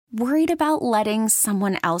Worried about letting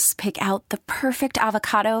someone else pick out the perfect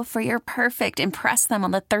avocado for your perfect impress them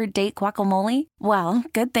on the third date guacamole? Well,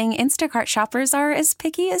 good thing Instacart shoppers are as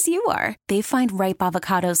picky as you are. They find ripe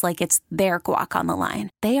avocados like it's their guac on the line.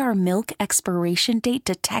 They are milk expiration date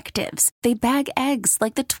detectives. They bag eggs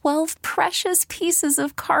like the 12 precious pieces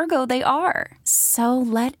of cargo they are. So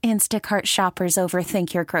let Instacart shoppers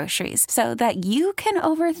overthink your groceries so that you can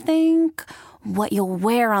overthink what you'll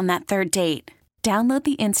wear on that third date. Download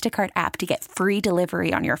the Instacart app to get free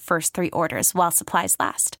delivery on your first 3 orders while supplies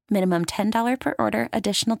last. Minimum $10 per order.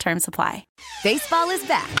 Additional terms apply. Baseball is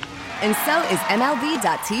back, and so is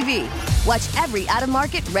MLB.tv. Watch every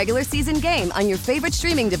out-of-market regular season game on your favorite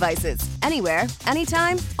streaming devices. Anywhere,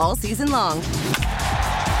 anytime, all season long.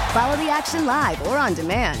 Follow the action live or on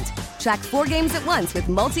demand. Track 4 games at once with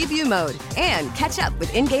multi-view mode and catch up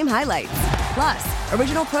with in-game highlights. Plus,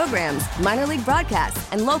 original programs, minor league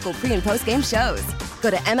broadcasts, and local pre- and post-game shows. Go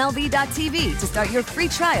to MLB.tv to start your free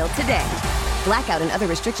trial today. Blackout and other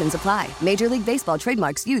restrictions apply. Major League Baseball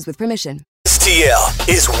trademarks used with permission. STL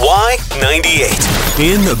is Y98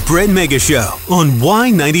 in the Bret Mega Show on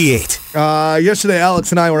Y98. Yesterday,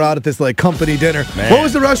 Alex and I were out at this company dinner. Man. What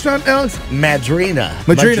was the restaurant, Alex? Madrina.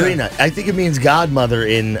 I think it means godmother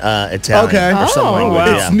in Italian. Okay. Or some language.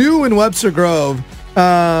 Wow. It's new in Webster Grove.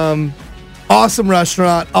 Awesome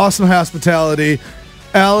restaurant, awesome hospitality.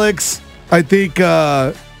 Alex, I think,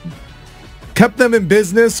 kept them in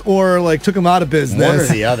business or took them out of business. One or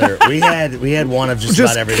the other. We had one of just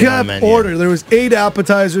about everything on the menu. Order. There was 8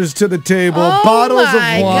 appetizers to the table, bottles of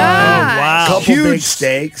wine. Wow. Couple huge big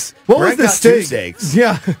steaks. What was the steak? 2 steaks.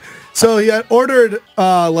 Yeah. So he had ordered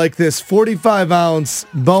this 45-ounce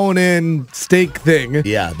bone-in steak thing.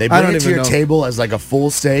 Yeah, they bring it to your table as a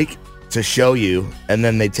full steak to show you, and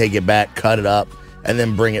then they take it back, cut it up, and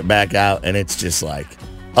then bring it back out, and it's just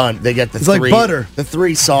they got it's like butter. The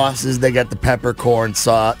 3 sauces. They got the peppercorn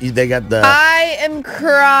sauce. They got the. I am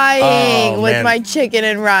crying with my chicken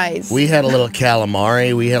and rice. We had a little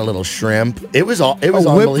calamari. We had a little shrimp. It was whipped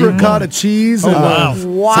unbelievable. ricotta cheese. Wow!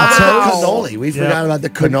 Cannoli. We forgot about the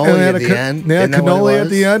cannoli at the end. Yeah, cannoli at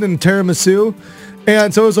the end and tiramisu,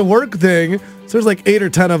 and so it was a work thing. So there's 8 or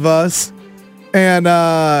 10 of us,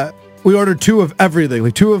 and. We ordered 2 of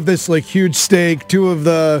everything, 2 of this huge steak, 2 of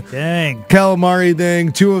the calamari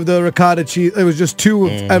thing, 2 of the ricotta cheese. It was just 2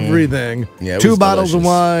 of everything. Yeah, 2 bottles of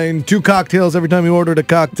wine, 2 cocktails every time you ordered a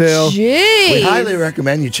cocktail. Jeez. We highly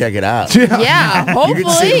recommend you check it out. Yeah, hopefully. You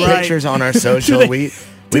can see the pictures on our social.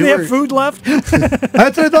 Do they have food left? That's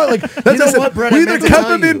what I thought. We either kept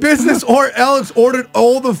them in business or Alex ordered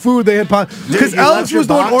all the food they had. Because Alex was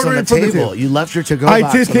the one ordering from the table. You left your to-go box on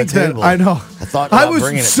the table. I did think that. I know. I thought about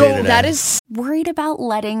bringing it to you today. That is... Worried about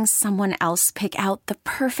letting someone else pick out the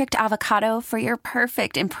perfect avocado for your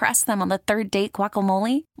perfect impress them on the third date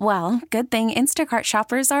guacamole? Well, good thing Instacart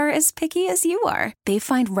shoppers are as picky as you are. They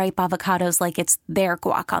find ripe avocados like it's their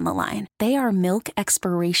guac on the line. They are milk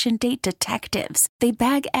expiration date detectives. They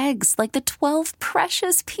bag eggs like the 12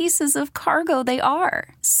 precious pieces of cargo they are.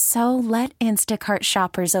 So let Instacart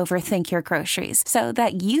shoppers overthink your groceries so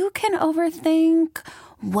that you can overthink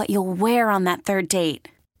what you'll wear on that third date.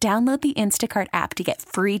 Download the Instacart app to get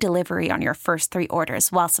free delivery on your first 3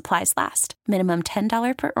 orders while supplies last. Minimum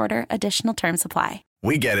 $10 per order. Additional terms apply.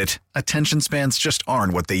 We get it. Attention spans just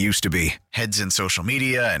aren't what they used to be. Heads in social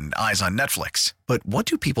media and eyes on Netflix. But what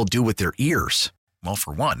do people do with their ears? Well,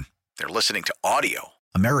 for one, they're listening to audio.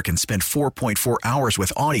 Americans spend 4.4 hours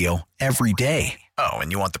with audio every day. Oh,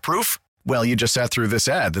 and you want the proof? Well, you just sat through this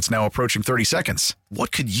ad that's now approaching 30 seconds.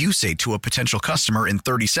 What could you say to a potential customer in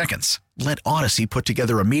 30 seconds? Let Odyssey put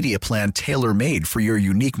together a media plan tailor-made for your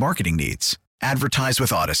unique marketing needs. Advertise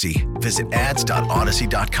with Odyssey. Visit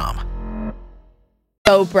ads.odyssey.com.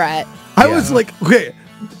 Oh, Bret. I was okay,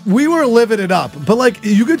 we were living it up. But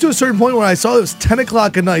you get to a certain point where I saw it was 10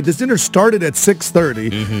 o'clock at night. This dinner started at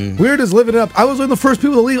 6:30. We were just living it up. I was one of the first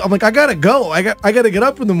people to leave. I'm I gotta go. I got to get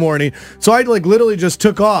up in the morning. So I literally just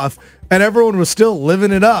took off. And everyone was still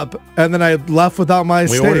living it up, and then I left without my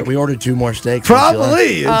steak. We ordered 2 more steaks.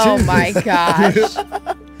 Probably. Oh my gosh.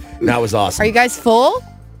 That was awesome. Are you guys full?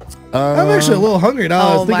 I'm actually a little hungry now.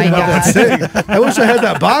 I was thinking about that steak. I wish I had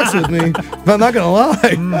that box with me, but I'm not going to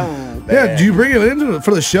lie. Yeah, do you bring it in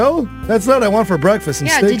for the show? That's not what I want for breakfast.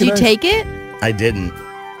 Yeah, did you take it? I didn't.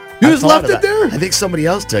 You just left it there? I think somebody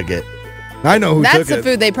else took it. I know who took it. That's the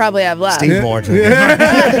food they probably have left. Steve Moore took it.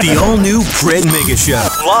 The all-new Bret Mega Show.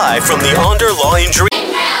 Live from the Under Law Injury.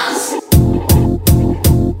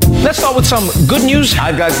 Let's start with some good news.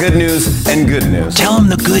 I've got good news and good news. Tell them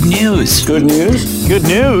the good news. Good news? Good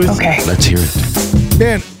news. Okay. Let's hear it.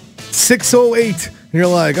 Man, 608 You're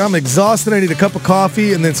like, I'm exhausted. I need a cup of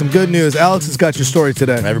coffee and then some good news. Alex has got your story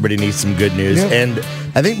today. Everybody needs some good news. Yep. And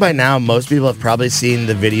I think by now, most people have probably seen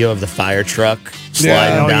the video of the fire truck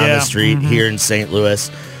sliding down the street here in St. Louis.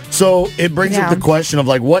 So it brings up the question of,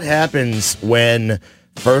 like, what happens when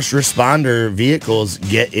first responder vehicles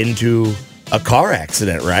get into a car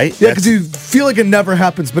accident, right? Yeah, because you feel like it never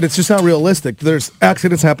happens, but it's just not realistic. There's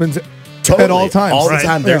accidents happen at all times. All the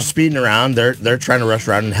time. They're speeding around. They're trying to rush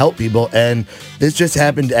around and help people. And this just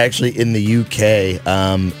happened actually in the UK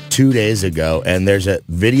 2 days ago. And there's a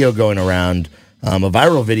video going around, a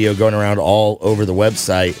viral video going around all over the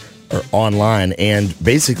website or online. And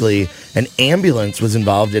basically, an ambulance was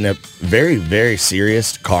involved in a very, very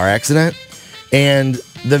serious car accident. And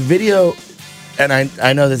the video, and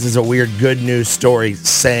I know this is a weird good news story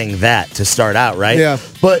saying that to start out, right? Yeah.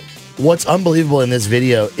 But what's unbelievable in this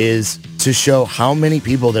video is to show how many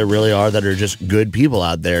people there really are that are just good people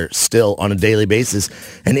out there still on a daily basis.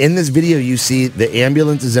 And in this video, you see the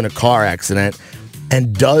ambulance is in a car accident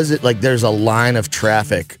and does it like there's a line of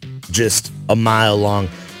traffic just a mile long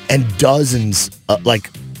and dozens,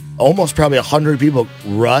 like almost probably 100 people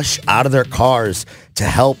rush out of their cars to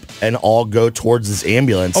help and all go towards this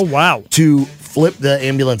ambulance. Oh, wow. To flip the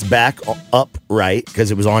ambulance back upright because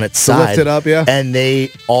it was on its side. Lift it up, yeah. And they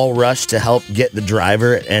all rushed to help get the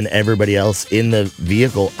driver and everybody else in the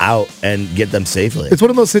vehicle out and get them safely. It's one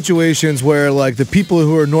of those situations where, like, the people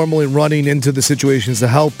who are normally running into the situations to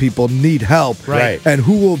help people need help. Right. And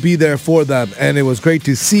who will be there for them. And it was great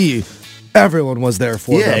to see everyone was there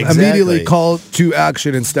for them. Exactly. Immediately call to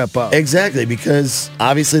action and step up. Exactly, because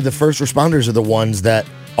obviously the first responders are the ones that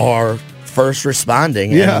are first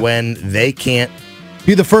responding, and when they can't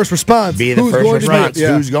be the first response,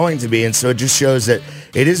 who's going to be? And so it just shows that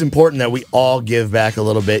it is important that we all give back a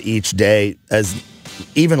little bit each day, as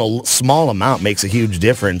even a small amount makes a huge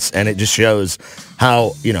difference. And it just shows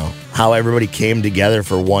how everybody came together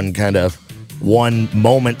for one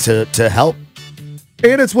moment to help.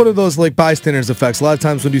 And it's one of those, like, bystanders effects. A lot of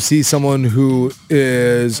times when you see someone who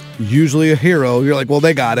is usually a hero, you're like, well,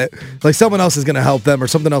 they got it. Like, someone else is going to help them or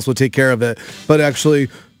something else will take care of it. But actually,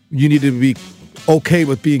 you need to be okay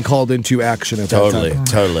with being called into action at that time.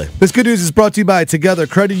 Totally. This good news is brought to you by Together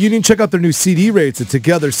Credit Union. Check out their new CD rates at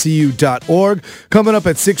togethercu.org. Coming up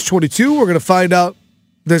at 6:22, we're going to find out,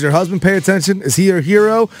 does your husband pay attention? Is he your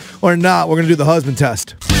hero or not? We're going to do the husband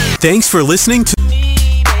test. Thanks for listening to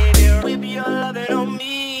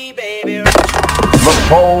The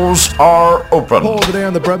polls are open. Poll today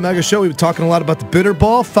on the Bret Mega Show. We've been talking a lot about the bitter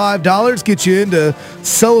ball. $5 get you in to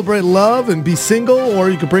celebrate love and be single, or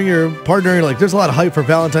you could bring your partner in. Like, there's a lot of hype for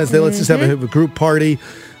Valentine's Day. Let's just have a group party.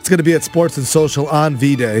 It's going to be at Sports and Social on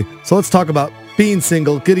V-Day. So let's talk about being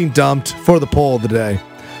single, getting dumped for the poll of the day.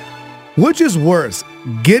 Which is worse,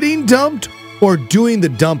 getting dumped or doing the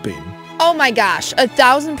dumping? Oh my gosh,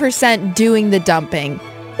 1,000% doing the dumping.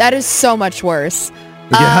 That is so much worse.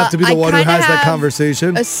 You have to be the one who has that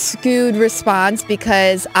conversation. A skewed response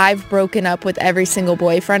because I've broken up with every single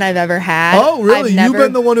boyfriend I've ever had. Oh, really? You've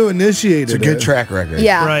been the one who initiated it. It's a good track record.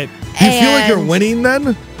 Yeah. Right. Do you feel like you're winning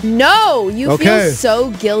then? No, you feel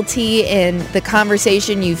so guilty in the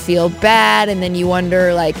conversation. You feel bad, and then you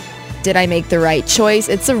wonder, like, did I make the right choice?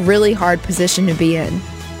 It's a really hard position to be in.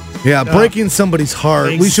 Yeah, breaking somebody's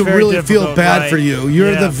heart. We should really feel bad for you.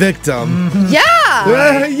 You're the victim. Mm-hmm.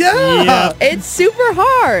 Yeah. Yeah. It's super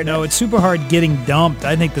hard. No, it's super hard getting dumped.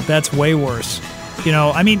 I think that's way worse.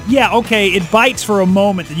 I mean, yeah, okay, it bites for a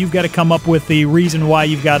moment that you've got to come up with the reason why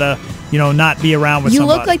you've got to, not be around with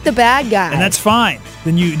somebody. You look like the bad guy. And that's fine.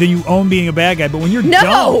 Then you own being a bad guy. But when you're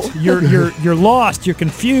dumped, you're lost, you're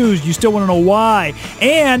confused, you still want to know why.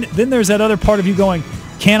 And then there's that other part of you going,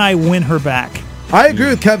 can I win her back? I agree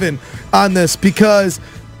with Kevin on this because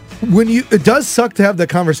it does suck to have that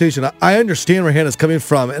conversation. I understand where Hannah's coming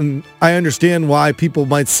from, and I understand why people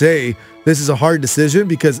might say this is a hard decision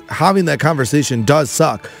because having that conversation does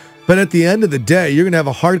suck. But at the end of the day, you're going to have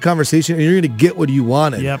a hard conversation and you're going to get what you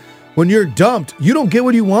wanted. Yep. When you're dumped, you don't get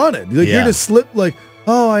what you wanted. You're just like,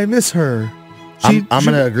 oh, I miss her. I'm going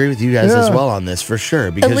to agree with you guys as well on this for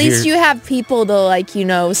sure. Because at least you have people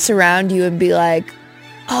to surround you and be like,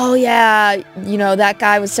 oh yeah, that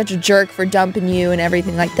guy was such a jerk for dumping you and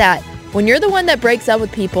everything like that. When you're the one that breaks up with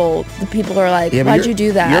people, the people are like, why'd you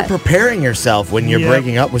do that? You're preparing yourself when you're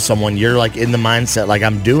breaking up with someone. You're like in the mindset like,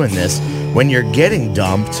 I'm doing this. When you're getting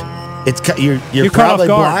dumped, you're probably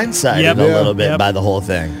blindsided a little bit by the whole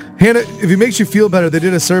thing. Hannah, if it makes you feel better, they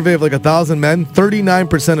did a survey of like 1,000 men.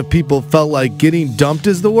 39% of people felt like getting dumped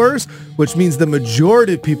is the worst, which means the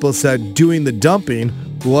majority of people said doing the dumping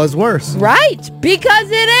was worse. Right,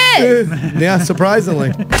 because it is. Yeah,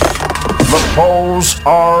 surprisingly. The polls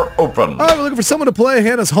are open. All right, we're looking for someone to play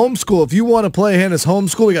Hannah's homeschool. If you want to play Hannah's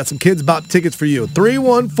homeschool, we got some Kids Bop tickets for you.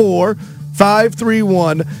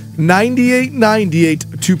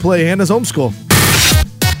 314-531-9898 to play Hannah's homeschool.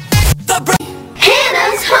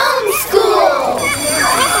 Hannah's homeschool.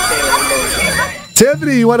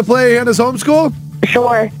 Tiffany, you want to play Hannah's homeschool?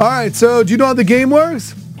 Sure. All right, so do you know how the game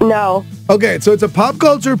works? No. Okay, so it's a pop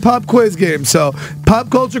culture pop quiz game. So pop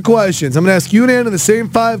culture questions. I'm going to ask you and Hannah the same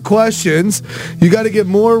 5 questions. You got to get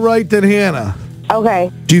more right than Hannah.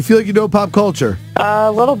 Okay. Do you feel like you know pop culture?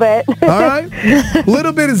 A little bit. All right. A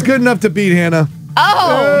little bit is good enough to beat Hannah.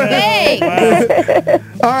 Oh, thanks.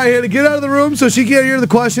 All right, Hannah, get out of the room so she can't hear the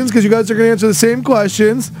questions because you guys are going to answer the same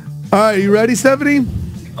questions. All right, you ready, Stephanie?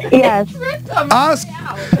 Yes.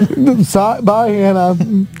 Bye, Hannah.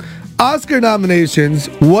 Oscar nominations.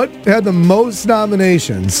 What had the most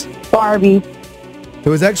nominations? Barbie. It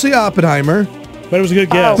was actually Oppenheimer. But it was a good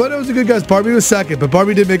guess. But it was a good guess. Barbie was second, but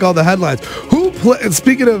Barbie did make all the headlines.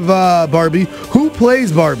 Speaking of Barbie, who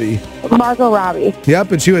plays Barbie? Margot Robbie.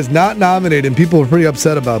 Yep, and she was not nominated, and people were pretty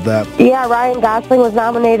upset about that. Yeah, Ryan Gosling was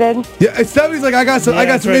nominated. Yeah, Stephanie's like, I got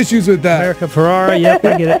some issues with that. America Ferrara, yep,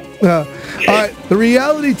 I get it. All right, the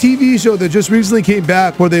reality TV show that just recently came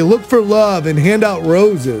back where they look for love and hand out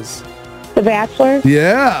roses. The Bachelor?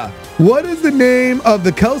 Yeah. What is the name of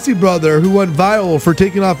the Kelsey brother who went viral for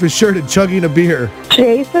taking off his shirt and chugging a beer?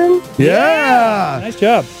 Jason? Yeah. Nice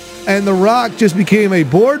job. And The Rock just became a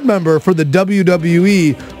board member for the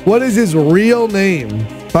WWE. What is his real name?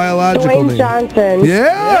 Biological Dwayne name. Johnson.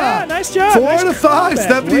 Yeah. Nice job. 4 Nice to 5.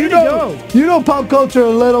 Stephanie, go. you know pop culture a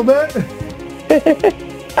little bit.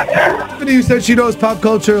 Stephanie, you said she knows pop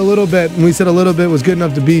culture a little bit, and we said a little bit was good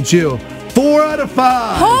enough to beat you. 4 out of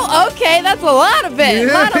 5. Oh, okay. That's a lot of it.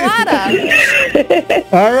 Yeah. Lot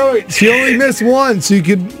of. All right. She only missed one, so you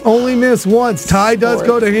could only miss once. Tie does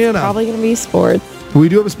go to Hannah. Probably going to be sports. We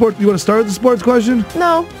do have a sport. You want to start with the sports question?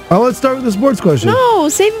 No. Oh, let's start with the sports question. No,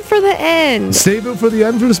 save it for the end. Save it for the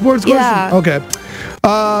end for the sports question? Yeah. Okay.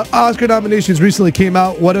 Oscar nominations recently came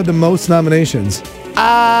out. What are the most nominations?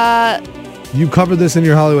 You covered this in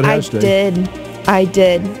your Hollywood hashtag. I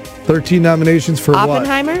did. 13 nominations for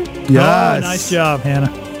Oppenheimer? what? Yes. Oh, nice job,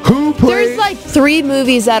 Hannah. Who played? There's like 3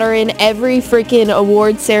 movies that are in every freaking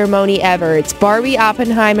award ceremony ever. It's Barbie,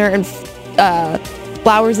 Oppenheimer, and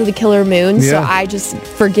Flowers of the Killer Moon. So I just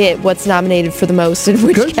forget what's nominated for the most in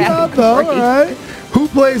which Good category. job, though. All right. Who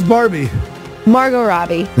plays Barbie? Margot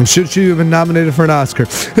Robbie. And should she have been nominated for an Oscar?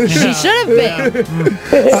 She should have been.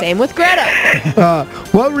 Same with Greta.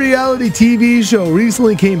 What reality TV show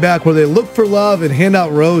recently came back where they look for love and hand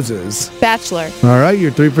out roses? Bachelor. All right,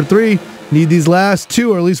 you're 3 for 3. Need these last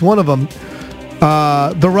 2, or at least one of them.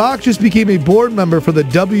 The Rock just became a board member for the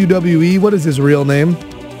WWE. What is his real name?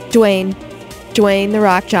 Dwayne The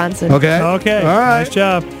Rock Johnson. Okay. Okay. All right. Nice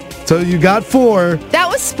job. So you got 4. That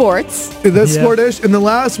was sports. That's sportish. And the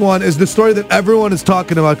last one is the story that everyone is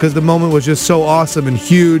talking about because the moment was just so awesome and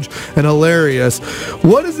huge and hilarious.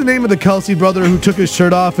 What is the name of the Kelsey brother who took his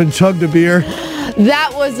shirt off and chugged a beer?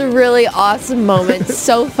 That was a really awesome moment.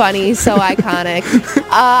 So funny, so iconic.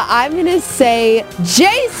 I'm going to say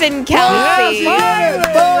Jason Kelsey.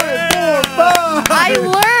 I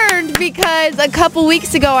learned because a couple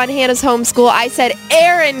weeks ago on Hannah's homeschool, I said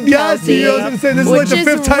Aaron Kelsey. Yes, I was going to say, this is like the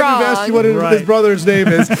 5th time you've asked you what his brother's name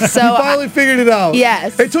is. So you finally figured it out.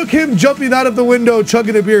 Yes. It took him jumping out of the window,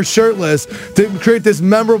 chugging a beer shirtless to create this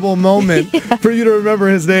memorable moment for you to remember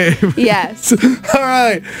his name. Yes. All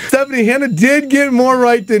right. Stephanie, Hannah did get more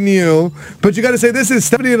right than you, but you got to say, this is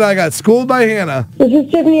Stephanie and I got schooled by Hannah. This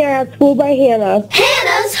is Tiffany. I got schooled by Hannah.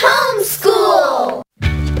 Hannah's homeschool.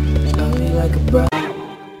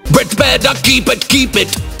 Bret better keep it.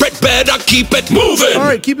 Bret better keep it moving. All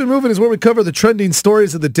right, Keep It Moving is where we cover the trending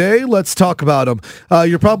stories of the day. Let's talk about them.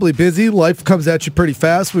 You're probably busy. Life comes at you pretty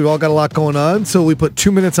fast. We've all got a lot going on, so we put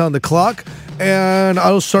 2 minutes on the clock, and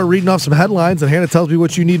I'll start reading off some headlines, and Hannah tells me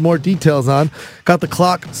what you need more details on. Got the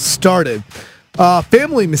clock started.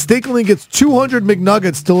 Family mistakenly gets 200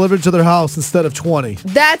 McNuggets delivered to their house instead of 20.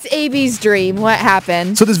 That's AB's dream. What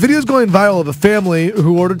happened? So this video is going viral of a family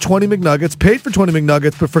who ordered 20 McNuggets, paid for 20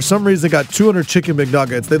 McNuggets, but for some reason got 200 chicken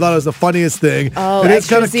McNuggets. They thought it was the funniest thing. Oh, and it's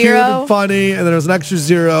kind of extra cute zero? and funny, and then there was an extra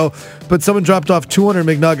 0, but someone dropped off 200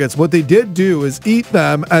 McNuggets. What they did do is eat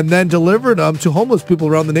them and then delivered them to homeless people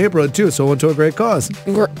around the neighborhood too, so it went to a great cause.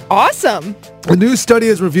 Awesome. A new study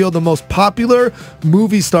has revealed the most popular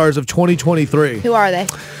movie stars of 2023. Who are they?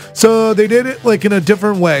 So they did it like in a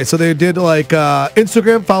different way. So they did like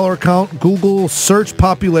Instagram follower count, Google search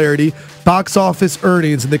popularity, box office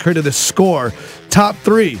earnings, and they created a score. Top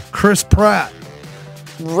 3, Chris Pratt.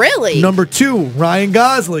 Really? Number 2, Ryan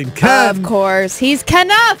Gosling. Ken. Of course. He's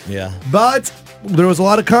Kenough. Yeah. But there was a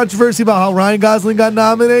lot of controversy about how Ryan Gosling got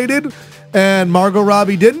nominated and Margot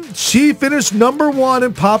Robbie didn't. She finished number 1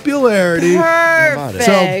 in popularity. Perfect.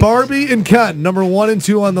 So Barbie and Ken, number 1 and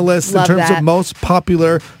 2 on the list Love in terms that. of most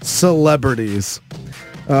popular celebrities.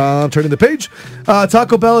 Turning the page.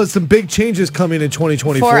 Taco Bell has some big changes coming in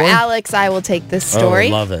 2024. For Alex, I will take this story.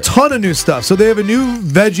 Oh, love it. Ton of new stuff. So they have a new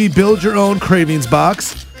veggie build your own cravings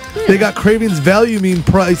box. They got cravings value mean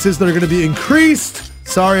prices that are going to be increased.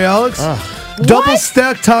 Sorry, Alex. Double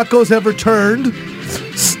stack tacos have returned.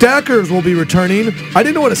 Stackers will be returning. I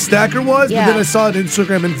didn't know what a stacker was, but then I saw an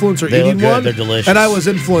Instagram influencer They eating look good. one. They're delicious. And I was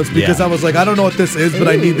influenced because I was like, I don't know what this is, but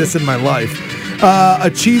I need this in my life. A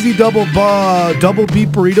cheesy double beef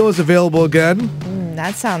burrito is available again.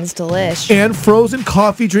 That sounds delish. And frozen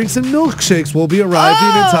coffee drinks and milkshakes will be arriving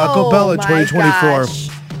in Taco Bell in 2024. Gosh.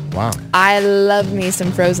 Wow. I love me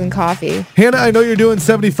some frozen coffee. Hannah, I know you're doing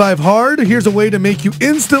 75 hard. Here's a way to make you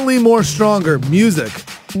instantly more stronger. Music.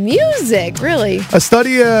 Music, really? A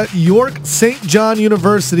study at York St. John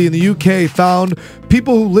University in the UK found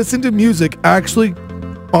people who listen to music actually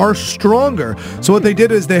are stronger. So what they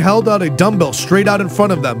did is they held out a dumbbell straight out in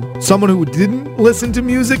front of them. Someone who didn't listen to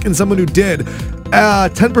music and someone who did.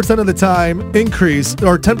 10% of the time increase,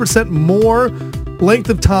 or 10% more length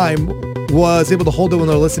of time was able to hold it when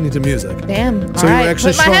they're listening to music. Damn. So All you're right,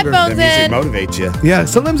 actually put my stronger. headphones in. Motivates you. Yeah,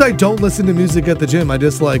 sometimes I don't listen to music at the gym. I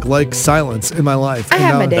just like silence in my life. I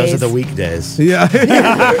have my Those days. are the weekdays. Yeah.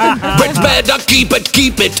 Bret better keep it.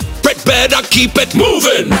 Bret better keep it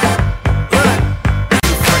moving.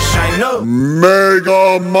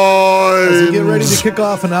 Mega Mind. As we get ready to kick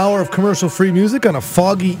off an hour of commercial-free music on a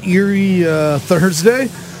foggy, eerie Thursday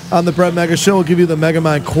on the Bret Mega Show, we'll give you the Mega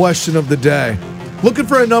Mind question of the day. Looking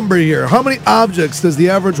for a number here. How many objects does the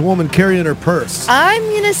average woman carry in her purse? I'm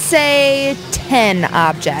going to say 10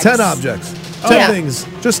 objects. 10 objects. 10 things.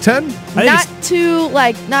 Just 10? Not too,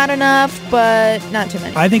 not enough, but not too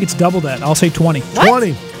many. I think it's double that. I'll say 20. What?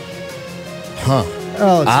 20. Huh.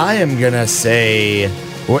 I am going to say,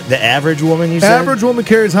 what, the average woman you said? Average woman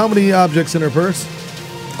carries how many objects in her purse?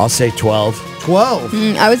 I'll say 12. 12.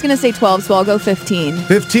 I was going to say 12, so I'll go 15.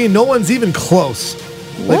 15. No one's even close.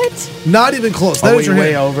 What? Not even close. That is your way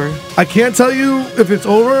hint. over? I can't tell you if it's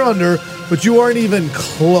over or under, but you aren't even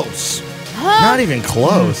close. Not even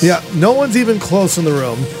close. Yeah, no one's even close in the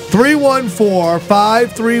room.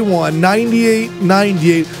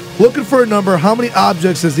 314-531-9898. Looking for a number. How many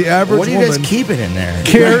objects does the average What are you woman guys keeping in there?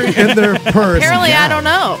 carry in their purse? Apparently, I don't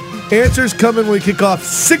know. Answers coming when we kick off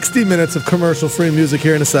 60 minutes of commercial-free music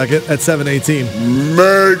here in a second at 7:18.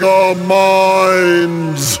 Mega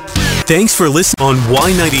Minds. Thanks for listening on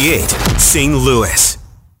Y98 St. Louis.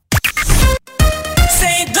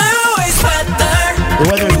 St. Louis weather. The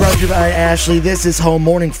weather is brought to you by Ashley. This is home.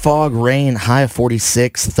 Morning fog, rain, high of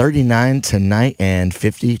 46, 39 tonight, and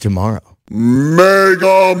 50 tomorrow.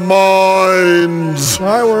 Mega Minds. All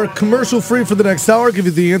right, we're commercial free for the next hour. Give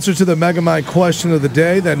you the answer to the Mega Mind question of the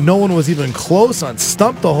day that no one was even close on.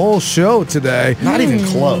 Stumped the whole show today. Not even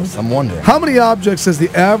close. I'm wondering. How many objects does the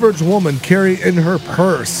average woman carry in her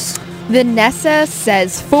purse? Vanessa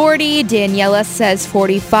says 40. Daniela says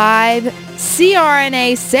 45.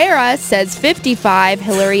 CRNA Sarah says 55.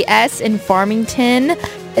 Hillary S. in Farmington,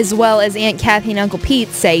 as well as Aunt Kathy and Uncle Pete,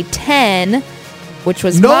 say 10. Which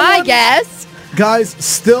was my guess. Guys,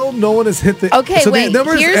 still no one has hit the... Okay, so wait, the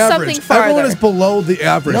number is here's average. something farther. Everyone is below the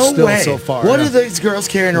average No still way. so far. What are these girls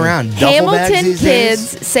carrying around? Duffel bags Hamilton these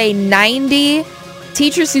kids days? say 90.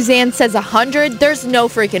 Teacher Suzanne says 100. There's no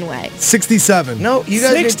freaking way. 67. No, you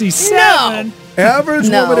guys... 67? Average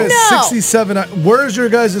No. woman is No. 67. Where's your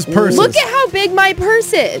guys' purses? Look at how big my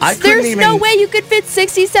purse is. I couldn't There's no even- way you could fit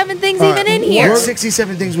 67 things All even right. in here. What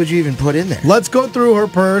 67 things would you even put in there? Let's go through her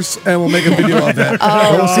purse and we'll make a video of it.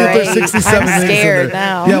 Oh, we'll see if there's great. 67 I'm things in scared there.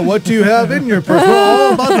 now. Yeah, what do you have in your purse? We're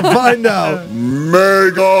all about to find out.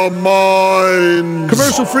 Mega Mind.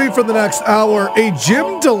 Commercial free for the next hour. A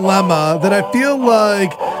gym dilemma that I feel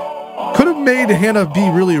like could have made Hannah be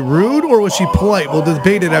really rude, or was she polite? We'll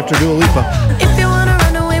debate it after Dua Lipa. If you wanna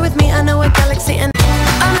run away with me, I know a galaxy and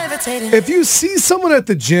I'm levitating. If you see someone at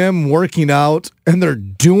the gym working out and they're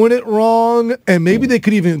doing it wrong, and maybe they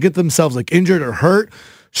could even get themselves injured or hurt,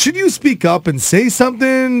 should you speak up and say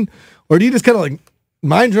something? Or do you just kind of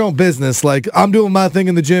mind your own business? I'm doing my thing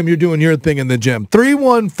in the gym, you're doing your thing in the gym.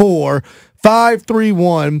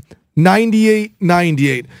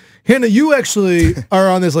 314-531-9898. Hannah, you actually are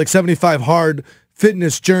on this 75 hard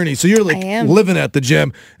fitness journey. So you're like living at the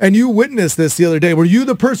gym, and you witnessed this the other day. Were you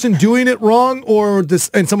the person doing it wrong, or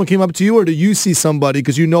and someone came up to you, or do you see somebody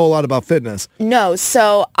because you know a lot about fitness? No,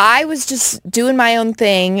 so I was just doing my own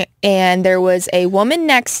thing, and there was a woman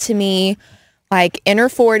next to me, like in her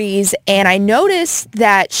 40s, and I noticed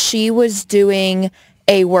that she was doing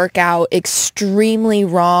a workout extremely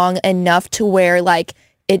wrong, enough to where like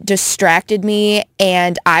it distracted me,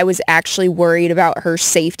 and I was actually worried about her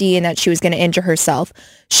safety and that she was going to injure herself.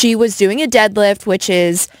 She was doing a deadlift, which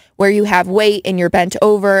is where you have weight and you're bent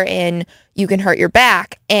over and you can hurt your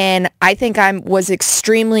back. And I think I was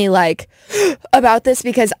extremely like about this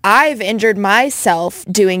because I've injured myself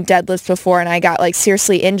doing deadlifts before, and I got like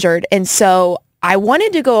seriously injured. And so I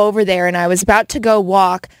wanted to go over there, and I was about to go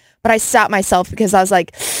walk, but I stopped myself because I was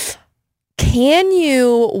like, can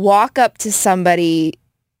you walk up to somebody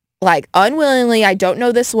like unwillingly, I don't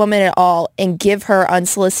know this woman at all, and give her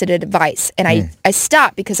unsolicited advice? And I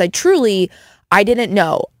stopped because I didn't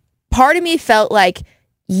know. Part of me felt like,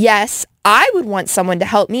 yes, I would want someone to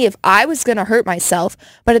help me if I was going to hurt myself.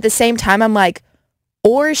 But at the same time, I'm like,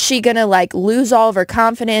 or is she going to like lose all of her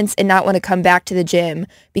confidence and not want to come back to the gym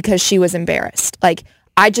because she was embarrassed? Like,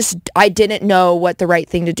 I didn't know what the right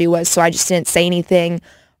thing to do was. So I just didn't say anything.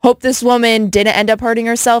 Hope this woman didn't end up hurting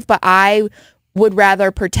herself, but I would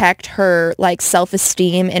rather protect her like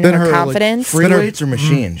self-esteem and her confidence. Like, free weights or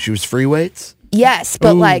machine? She was free weights? Yes,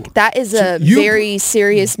 but like that is a very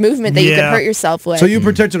serious movement that you can hurt yourself with. So you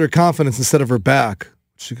protected her confidence instead of her back.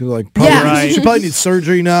 She could like probably she probably needs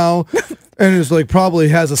surgery now, and is like probably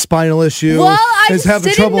has a spinal issue. Well, I is just having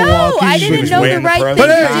didn't trouble know. walking. I didn't know the right thing But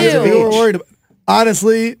to hey, do. you were worried about.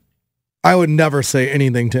 Honestly, I would never say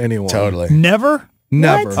anything to anyone. Totally. Never?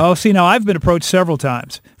 Never. What? Oh, see, now I've been approached several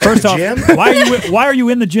times. First off, why are you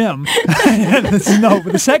in the gym? No,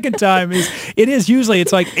 but the second time is usually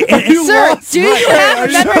it's like, sir, do you have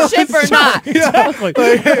a membership or not? Exactly.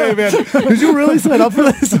 Like, hey man, did you really sign up for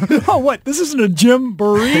this? Oh, what? This isn't a gym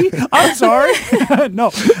burree? I'm sorry.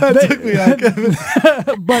 No, that took me out, Kevin.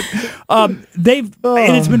 But and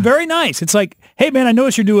it's been very nice. It's like, hey man, I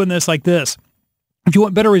notice you're doing this like this. If you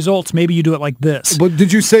want better results, maybe you do it like this. But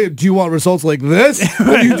did you say, do you want results like this?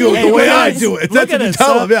 Or do you do it the way I do it? That's what you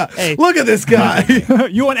tell them, yeah. Hey. Look at this guy.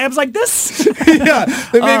 You want abs like this? Yeah,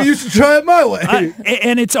 then maybe you should try it my way.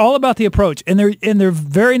 And it's all about the approach. And they're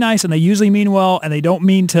very nice, and they usually mean well, and they don't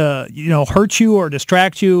mean to hurt you or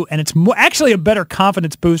distract you. And it's actually a better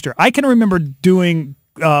confidence booster. I can remember doing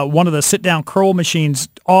one of the sit-down curl machines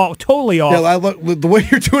totally off. Yeah, the way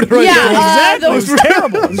you're doing it right now. Exactly. It was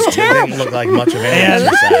terrible. It was terrible. It didn't look like much of an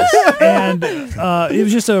exercise. And it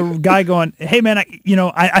was just a guy going, hey, man,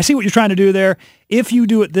 I see what you're trying to do there. If you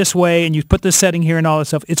do it this way and you put this setting here and all this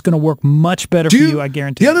stuff, it's going to work much better for you, I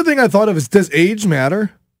guarantee. The other thing I thought of is, does age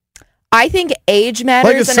matter? I think age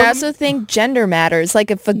matters, and I also think gender matters.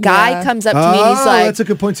 Like, if a guy comes up to me and he's like, that's a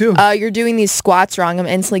good point, too. You're doing these squats wrong, I'm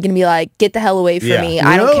instantly going to be like, get the hell away from me.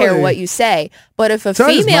 I don't care what you say. But if a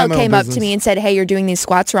female came up to me and said, hey, you're doing these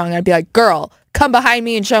squats wrong, I'd be like, girl, come behind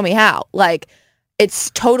me and show me how. Like, it's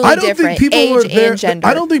totally different. Age and gender.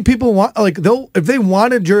 I don't think people want, like, if they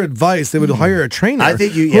wanted your advice, they would hire a trainer. I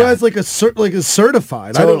think who has like a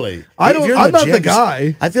certified. Totally. I'm not the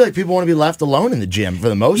guy. I feel like people want to be left alone in the gym for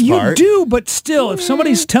the most part. You do, but still, if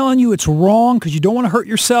somebody's telling you it's wrong because you don't want to hurt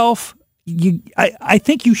yourself, I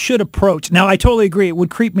think you should approach. Now, I totally agree. It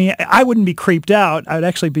would creep me. I wouldn't be creeped out. I would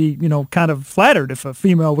actually be, kind of flattered if a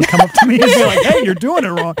female would come up to me and be like, hey, you're doing it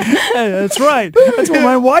wrong. Hey, that's right. That's what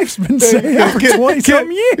my wife's been saying for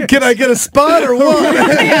 20-some years. Can I get a spot or what?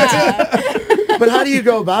 But how do you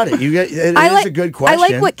go about it? It is a good question. I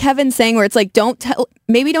like what Kevin's saying, where it's like, don't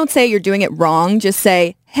say you're doing it wrong. Just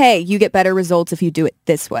say, hey, you get better results if you do it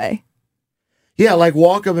this way. Yeah, like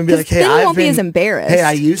walk up and be like, hey, I won't be as embarrassed. Hey,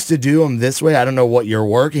 I used to do them this way. I don't know what you're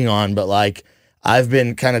working on, but like I've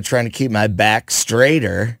been kind of trying to keep my back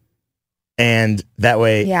straighter, and that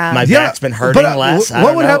way my back's been hurting less.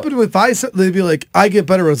 What would happen if they'd be like, I get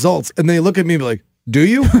better results, and they look at me and be like, do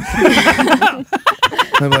you? I'm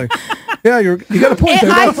like, yeah, you got a point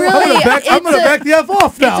there. I'm going to back the F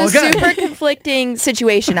off now. It's a super conflicting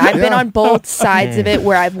situation. I've been on both sides of it,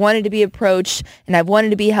 where I've wanted to be approached and I've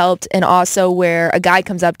wanted to be helped, and also where a guy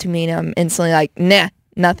comes up to me and I'm instantly like, nah,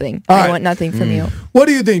 nothing. I want nothing from you. What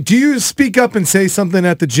do you think? Do you speak up and say something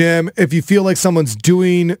at the gym if you feel like someone's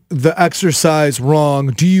doing the exercise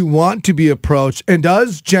wrong? Do you want to be approached? And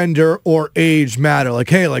does gender or age matter?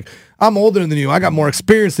 Like, hey, like, I'm older than you. I got more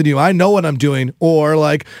experience than you. I know what I'm doing. Or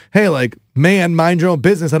like, hey, like, man, mind your own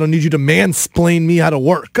business. I don't need you to mansplain me how to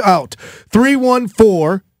work out.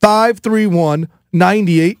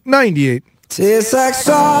 314-531-9898. Tastes like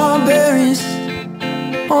strawberries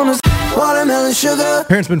Watermelon sugar.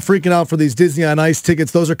 Parents been freaking out for these Disney on Ice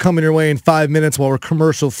tickets. Those are coming your way in 5 minutes while we're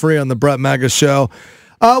commercial free on the Bret Mega Show.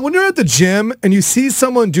 When you're at the gym and you see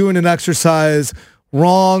someone doing an exercise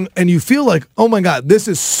wrong and you feel like, oh my God, this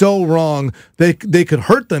is so wrong, they could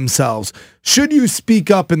hurt themselves. Should you speak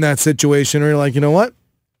up in that situation, or you're like, you know what?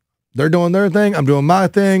 They're doing their thing. I'm doing my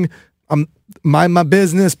thing. I'm mind my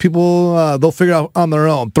business. People, they'll figure it out on their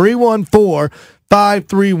own.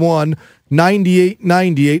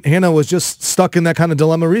 314-531-9898. Hannah was just stuck in that kind of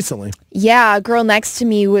dilemma recently. Yeah, a girl next to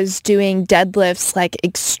me was doing deadlifts like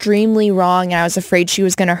extremely wrong, and I was afraid she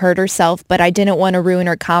was going to hurt herself, but I didn't want to ruin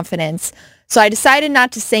her confidence. So I decided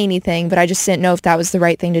not to say anything, but I just didn't know if that was the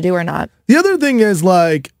right thing to do or not. The other thing is,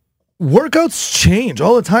 like, workouts change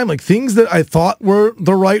all the time. Like, things that I thought were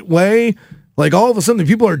the right way, like, all of a sudden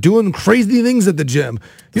people are doing crazy things at the gym.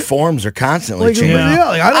 The forms are constantly changing. Yeah,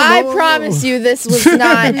 like, I promise you this was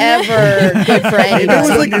not ever good for anyone.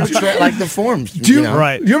 It was like the forms. Do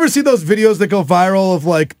you ever see those videos that go viral of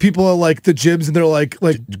like people at like the gyms and they're like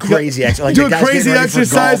crazy exercise, doing crazy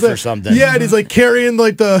exercise or something? Yeah, and he's like carrying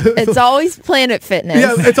like the. It's always Planet Fitness.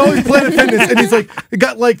 Yeah, it's always Planet Fitness, and he's like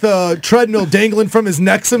got like the treadmill dangling from his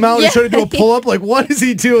neck somehow. Yeah. He's trying to do a pull up. Like, what is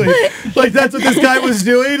he doing? Like, that's what this guy was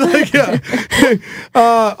doing. Like, yeah.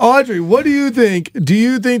 Audrey, what do you think? Do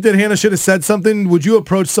you think that Hannah should have said something? Would you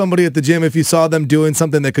approach somebody at the gym if you saw them doing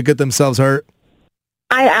something that could get themselves hurt?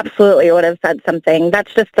 I absolutely would have said something.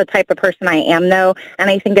 That's just the type of person I am, though, and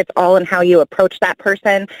I think it's all in how you approach that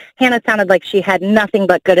person. Hannah sounded like she had nothing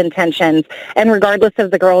but good intentions, and regardless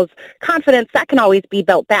of the girl's confidence, that can always be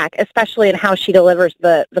built back, especially in how she delivers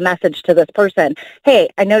the message to this person. Hey,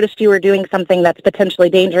 I noticed you were doing something that's potentially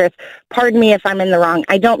dangerous. Pardon me if I'm in the wrong.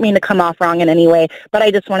 I don't mean to come off wrong in any way, but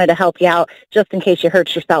I just wanted to help you out just in case you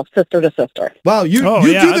hurt yourself, sister to sister. Wow, you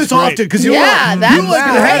do this often because you had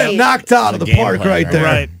it knocked out of the park right there.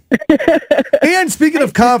 Right. And speaking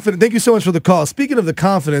of confidence, thank you so much for the call. Speaking of the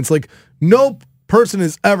confidence, like, no person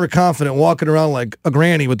is ever confident walking around like a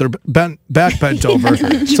granny with their back bent over.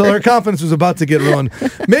 So their confidence was about to get ruined.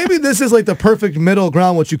 Maybe this is like the perfect middle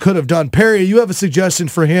ground, what you could have done. Perry, you have a suggestion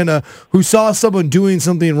for Hannah who saw someone doing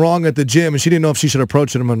something wrong at the gym and she didn't know if she should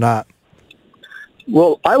approach them or not.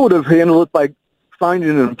 Well, I would have handled it by finding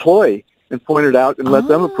an employee and point it out and let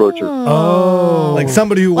them approach her. Oh, like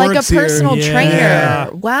somebody who works here. Like a personal trainer. Yeah.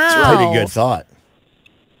 Wow. It's a pretty good thought.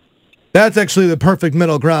 That's actually the perfect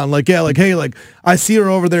middle ground. Like, yeah, like, hey, like, I see her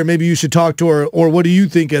over there. Maybe you should talk to her. Or what do you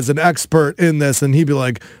think as an expert in this? And he'd be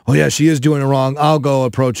like, oh, yeah, she is doing it wrong. I'll go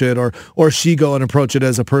approach it. Or she go and approach it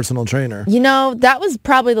as a personal trainer. You know, that was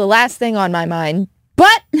probably the last thing on my mind.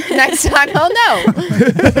 But next time I'll know.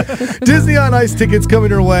 Disney on Ice tickets coming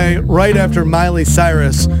your way right after Miley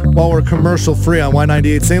Cyrus while we're commercial free on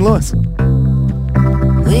Y98 St. Louis.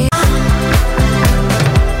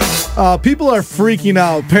 People are freaking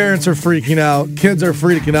out. Parents are freaking out. Kids are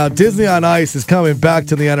freaking out. Disney on Ice is coming back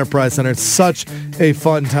to the Enterprise Center. It's such a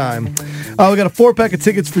fun time. We got a 4-pack of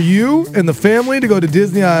tickets for you and the family to go to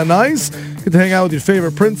Disney on Ice. Get to hang out with your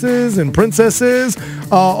favorite princes and princesses.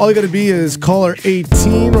 All you got to be is caller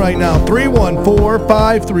 18 right now.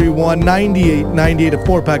 314-531-9898. A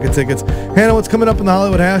 4-pack of tickets. Hannah, what's coming up in the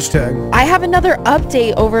Hollywood hashtag? I have another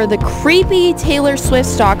update over the creepy Taylor Swift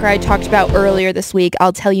stalker I talked about earlier this week.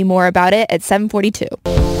 I'll tell you more about it at 7:42.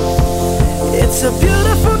 It's a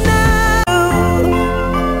beautiful night.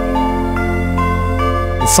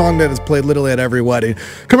 The song that is played literally at every wedding.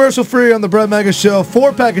 Commercial free on the Bret Mega Show.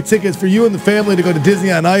 4-pack of tickets for you and the family to go to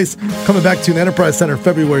Disney on Ice. Coming back to the Enterprise Center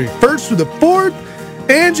February 1st through the 4th.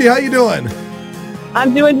 Angie, how you doing?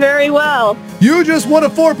 I'm doing very well. You just won a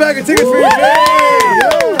 4-pack of tickets for your day.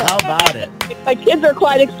 Yeah. How about it? My kids are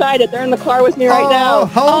quite excited. They're in the car with me right now.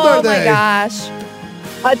 How old are they? Oh my gosh.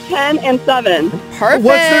 10 and 7. Perfect.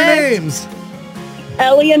 What's their names?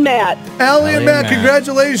 Ellie and Matt. Ellie and Matt,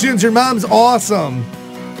 congratulations. Your mom's awesome.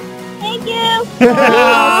 Thank you. So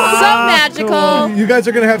magical. You guys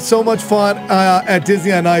are going to have so much fun at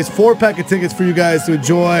Disney on Ice. 4-pack of tickets for you guys to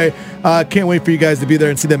enjoy. Can't wait for you guys to be there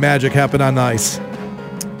and see the magic happen on ice.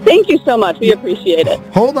 Thank you so much. We appreciate it.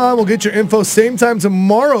 Hold on. We'll get your info same time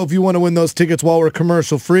tomorrow if you want to win those tickets while we're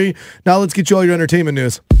commercial free. Now let's get you all your entertainment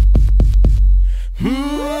news.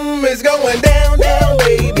 It's going down,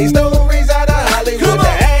 baby. Stories out of Hollywood. The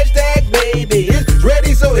hashtag, baby, it's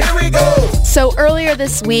ready, so here we go. So earlier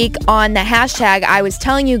this week on the hashtag, I was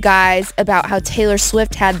telling you guys about how Taylor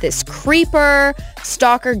Swift had this creeper,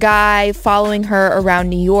 stalker guy following her around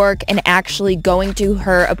New York and actually going to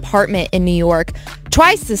her apartment in New York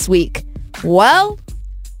twice this week. Well,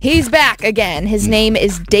 He's back again. His name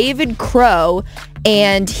is David Crow,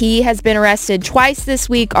 and he has been arrested twice this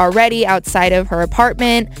week already outside of her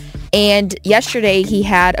apartment. And yesterday he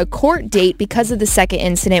had a court date because of the second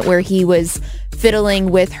incident where he was fiddling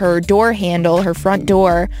with her door handle, her front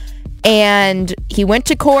door. And he went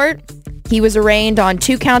to court. He was arraigned on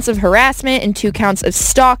 2 counts of harassment and 2 counts of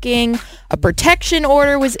stalking. A protection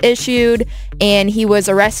order was issued, and he was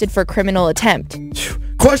arrested for criminal attempt.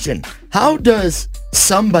 Question: how does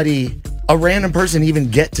a random person, even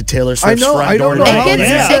get to Taylor Swift's front door?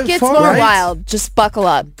 It gets more wild. Just buckle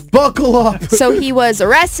up. Buckle up. So he was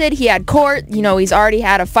arrested. He had court. He's already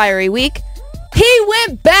had a fiery week. He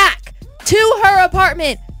went back to her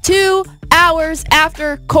apartment 2 hours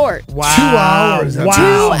after court. Wow. 2 hours.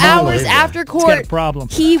 Wow. 2 hours after court. He's got a problem.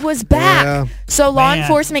 He was back. Yeah. So law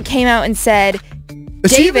enforcement came out and said,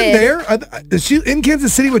 Is she even David, there? Is she in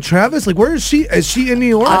Kansas City with Travis? Like, where is she? Is she in New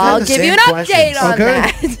York? I'll give you an update on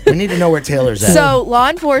that. We need to know where Taylor's at. So law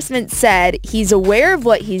enforcement said he's aware of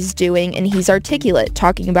what he's doing and he's articulate,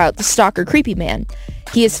 talking about the stalker creepy man.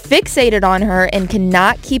 He is fixated on her and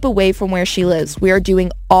cannot keep away from where she lives. We are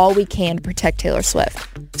doing all we can to protect Taylor Swift.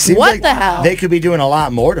 Seems what like the hell? They could be doing a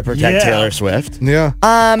lot more to protect Taylor Swift. Yeah.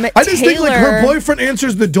 I just think like her boyfriend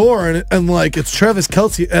answers the door and like it's Travis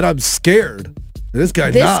Kelce and I'm scared. This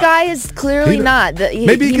guy is clearly not.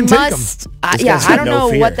 Maybe he can must, take him. I don't know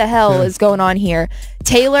what the hell is going on here.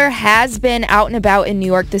 Taylor has been out and about in New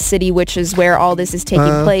York, the city, which is where all this is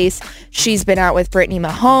taking place. She's been out with Brittany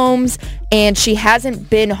Mahomes, and she hasn't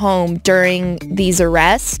been home during these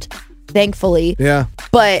arrests, thankfully. Yeah.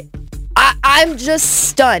 But I'm just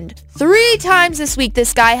stunned. 3 times this week,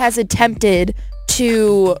 this guy has attempted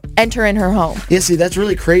to enter in her home. Yeah, see, that's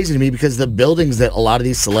really crazy to me because the buildings that a lot of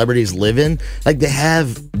these celebrities live in, like they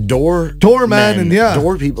have doormen and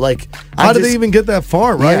door people. Like, how do they even get that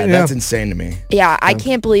far, right? Yeah, that's insane to me. Yeah, I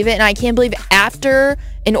can't believe it, and I can't believe after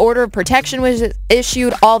an order of protection was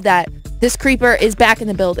issued, all of that, this creeper is back in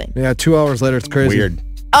the building. Yeah, 2 hours later, it's crazy. Weird.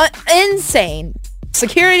 Insane.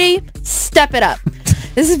 Security, step it up.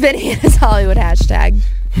 This has been Hannah's Hollywood hashtag.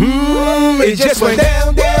 It just went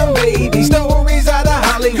down, baby. Stories out of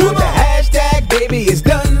Hollywood. The hashtag, baby, is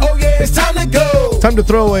done. Oh, yeah, it's time to go. Time to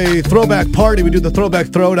throw a throwback party. We do the throwback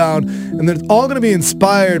throwdown, and they're all going to be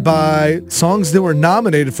inspired by songs that were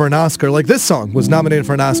nominated for an Oscar. Like this song was nominated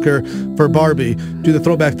for an Oscar for Barbie. Do the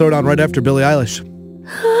throwback throwdown right after Billie Eilish.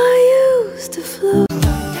 I used to float.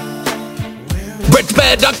 Brett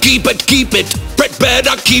better keep it. Brett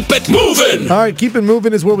better keep it moving. All right, Keep It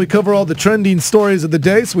Moving is where we cover all the trending stories of the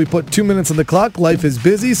day. So we put 2 minutes on the clock. Life is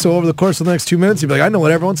busy. So over the course of the next 2 minutes, you'll be like, I know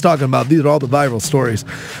what everyone's talking about. These are all the viral stories.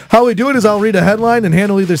 How we do it is I'll read a headline and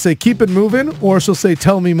Hannah will either say keep it moving or she'll say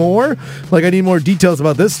tell me more. Like I need more details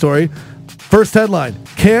about this story. First headline,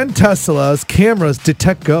 can Tesla's cameras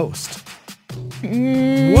detect ghosts?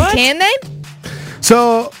 What? Can they?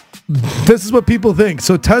 So this is what people think.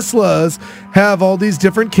 So Teslas have all these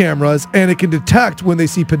different cameras, and it can detect when they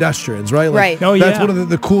see pedestrians, right? Like, right. Oh, that's yeah. one of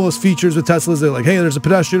the coolest features with Teslas. They're like, hey, there's a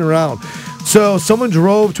pedestrian around. So someone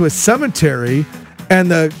drove to a cemetery, and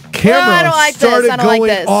the camera started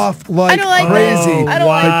going off like crazy. I don't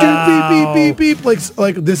like Like, beep, beep, beep, beep.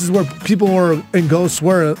 Like this is where people were and ghosts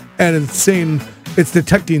were, and it's saying it's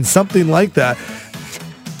detecting something like that.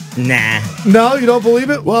 Nah. No, you don't believe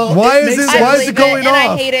it? Well, why is it going off?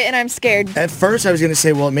 I hate it, and I'm scared. At first, I was going to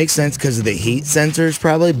say, well, it makes sense because of the heat sensors,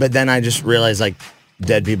 probably. But then I just realized, like,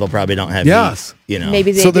 dead people probably don't have heat. You know,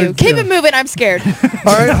 maybe they do. Keep it moving. I'm scared.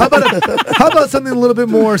 All right. How about something a little bit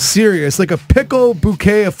more serious, like a pickle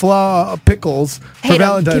bouquet of pickles for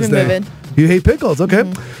Valentine's Day? Moving. You hate pickles, okay?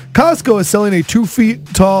 Mm-hmm. Costco is selling a 2 feet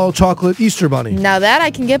tall chocolate Easter bunny. Now that I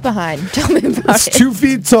can get behind. Tell me about It's it. 2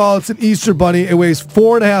 feet tall. It's an Easter bunny. It weighs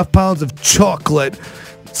 4.5 pounds of chocolate.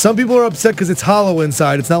 Some people are upset because it's hollow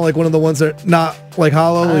inside. It's not like one of the ones that are not like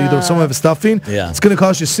hollow. Either some have a stuffing. Yeah. It's going to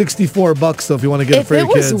cost you $64 though if you want to get it for your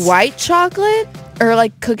kids. If it was white chocolate or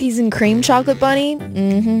like cookies and cream chocolate bunny,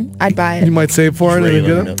 I'd buy it. You might save for it and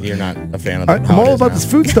get it. You're not a fan of I'm all about this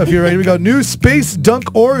food stuff here. Right? Here we go. New Space Dunk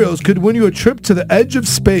Oreos could win you a trip to the edge of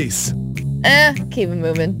space. Keep it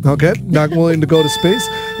moving. Okay. Not willing to go to space.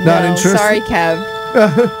 Not interested. Sorry, Kev.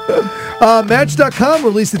 Match.com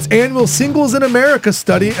released its annual Singles in America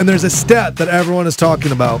study, and there's a stat that everyone is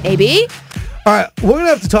talking about. AB? All right, we're going to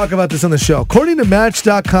have to talk about this on the show. According to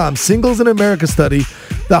Match.com Singles in America study,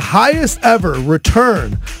 the highest ever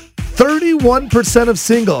return, 31% of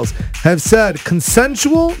singles have said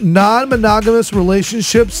consensual, non-monogamous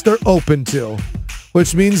relationships they're open to,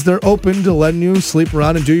 which means they're open to letting you sleep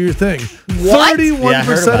around and do your thing. What?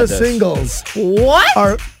 31% of singles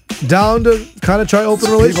down to kind of try open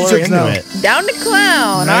relationships now. Down to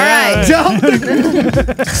clown. All right.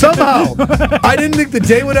 Somehow, I didn't think the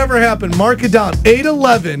day would ever happen. Mark it down.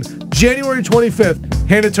 8/11, January 25th.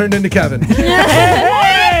 Hannah turned into Kevin.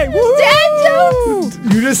 Hey, dad jokes.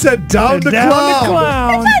 You just said down to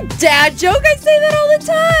clown. That's a dad joke. I say that all the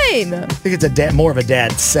time. I think it's more of a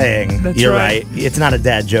dad saying. That's You're right. right. It's not a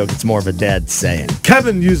dad joke. It's more of a dad saying.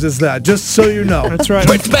 Kevin uses that, just so you know. That's right.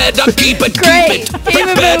 Brett better keep it, Great. keep it.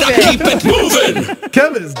 Brett better keep it moving.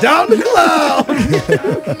 Kevin is down to clown.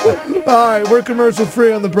 All right, we're commercial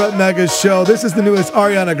free on the Bret Mega Show. This is the newest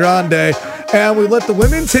Ariana Grande, and we let the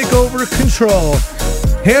women take over control.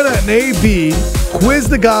 Hannah and AB quiz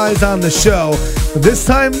the guys on the show. This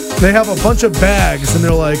time, they have a bunch of bags, and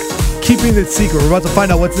they're like, keeping it secret. We're about to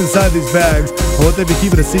find out what's inside these bags and what they've been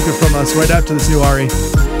keeping a secret from us right after this new Ari.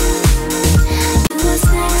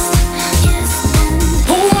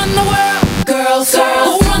 Who run the world? Girls. Who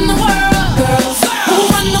run the world? Girls. Who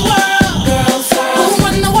run the world? Girls. Who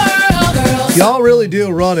run the world? Girls. Y'all really do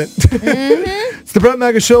run it. It's the Bret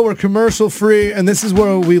Mega Show. We're commercial free, and this is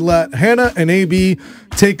where we let Hannah and AB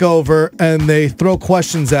take over, and they throw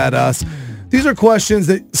questions at us. These are questions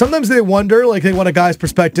that sometimes they wonder, like they want a guy's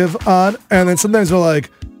perspective on, and then sometimes they're like,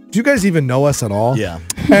 do you guys even know us at all? Yeah.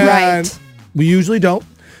 And Right. we usually don't.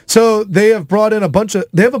 So they have brought in a bunch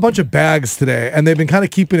of bags today, and they've been kind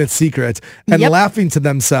of keeping it secret and laughing to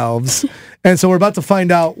themselves. And so we're about to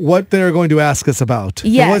find out what they're going to ask us about.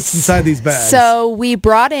 Yes. And what's inside these bags. So we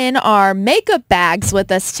brought in our makeup bags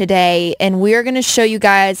with us today, and we're going to show you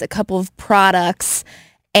guys a couple of products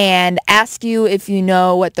and ask you if you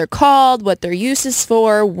know what they're called, what their use is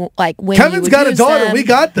for, like when Kevin's you would got a use daughter. them. We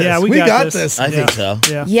got this. Yeah, we got this. I think so.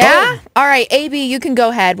 Yeah. Yeah? All right, AB, you can go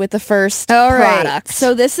ahead with the first All right. product.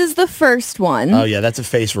 So this is the first one. Oh, yeah, that's a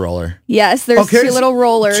face roller. Yes, there's Okay, two little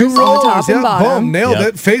rollers Two on the rollers. top and Yeah, bottom. boom. Nailed Yep.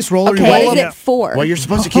 it. Face roller. Okay, You what roll is up. it for? Well, you're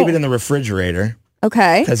supposed to keep it in the refrigerator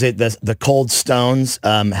Okay. because the cold stones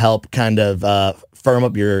help kind of firm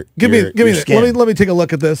up your Give me your that. skin. Let me take a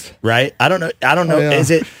look at this. Right? I don't know. Oh,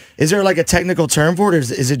 yeah. Is there like a technical term for it, or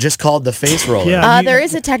is it just called the face roller? Yeah. There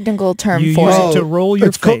is a technical term You for use it. it to roll your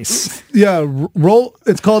It's called- face. roll.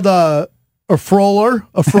 It's called a froller.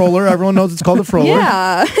 A froller. Everyone knows it's called a froller.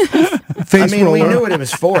 Yeah. Face I mean, roller. we knew what it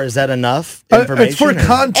was for. Is that enough information? It's for or-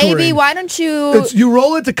 contouring. AB, why don't you... You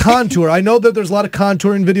roll it to contour. I know that there's a lot of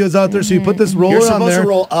contouring videos out there, so you put this roller You're on supposed there. to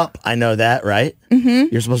roll up. I know that, right? Mm-hmm.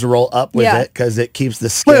 You're supposed to roll up with Yeah. it because it keeps the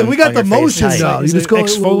skin. Wait, we got on the your face motion tight. now. You Is just it go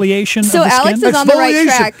exfoliation So of the Alex skin? is on the right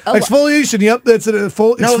track. Exfoliation. Yep, that's an No,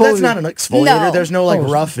 exfoliation. that's not an exfoliator. No. There's no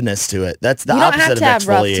roughness to it. That's the You don't opposite have to of have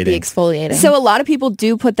rough to be exfoliating. exfoliating. So a lot of people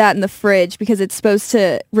do put that in the fridge because it's supposed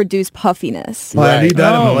to reduce puffiness. Oh, I need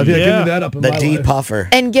that in my Oh, life. Yeah, give yeah. me that up in The my deep life. puffer.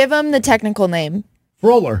 And give them the technical name.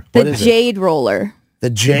 Roller. What The is it? jade roller. The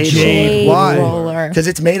jade. Jade. Why? roller. Because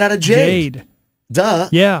it's made out of jade. Duh.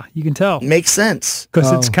 Yeah, you can tell. Makes sense.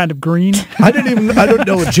 Because it's kind of green. I don't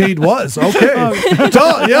know what jade was. Okay.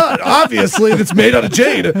 Duh, yeah, obviously it's made out of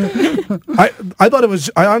jade.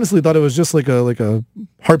 I honestly thought it was just like a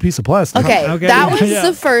hard piece of plastic. Okay, Okay, that was yeah.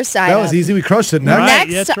 the first item. That was easy. We crushed it. Next. Right.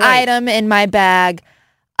 Next that's right. item in my bag,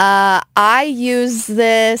 I use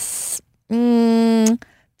this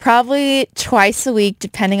probably twice a week,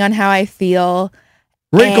 depending on how I feel.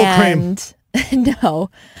 Wrinkle cream. No,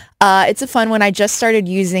 it's a fun one. I just started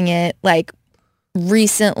using it like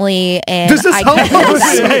recently, and This is I how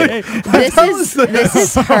can't- this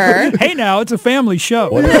is her. Hey, now it's a family show.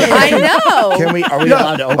 I know. Are we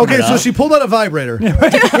allowed to open Okay, it so up? she pulled out a vibrator.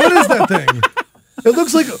 What is that thing? It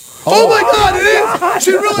looks like. Oh my God! It is.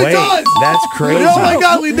 She really Wait, does. that's crazy. Oh my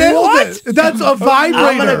God! We nailed it. That's a vibrator.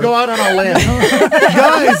 I'm going to go out on a limb.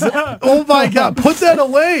 Guys, oh my God, put that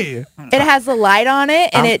away. It has a light on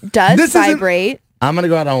it, and it does this isn't- vibrate. I'm going to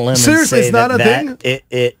go out on a limb Seriously, and say it's not a thing?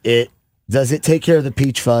 It does it take care of the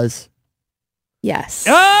peach fuzz? Yes.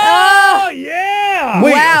 Oh, yeah.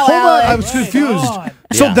 Wait, Wow, hold on. Alex. I was confused. God.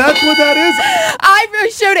 So Yeah. that's what that is?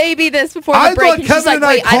 I showed AB this before I the break, thought and she's Kevin like, and I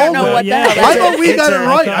wait, I don't know called what it. the hell Yeah. that I is. thought we got it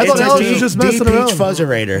right. I thought Alex was just messing peach around.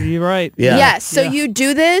 fuzzerator. You're right. Yeah. Yes, so you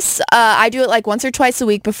do this. I do it like once or twice a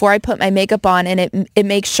week before I put my makeup on, and it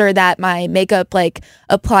makes sure that my makeup like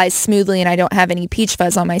applies smoothly and I don't have any peach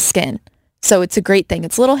fuzz on my skin. So it's a great thing.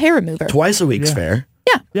 It's a little hair remover. Twice a week's Yeah. fair.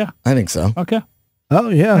 Yeah. I think so. Okay. Oh,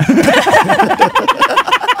 yeah.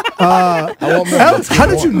 Alex, how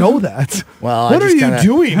did you know that? Well, what are you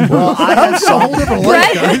doing? Well, I have That's a whole different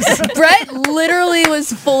life, guys. Brett literally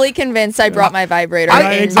was fully convinced I brought my vibrator.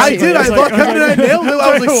 I did. I thought Kevin and I nailed it.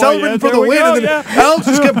 I was like celebrating for the win, and then Alex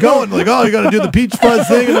just kept going. Like, oh, you got to do the peach fuzz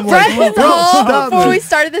thing. And I'm Brett like, was bro, all stop before it. we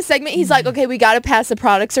started the segment. He's like, okay, we got to pass the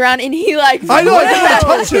products around, and he like, I know, I didn't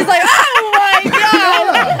touch it. he's like, oh my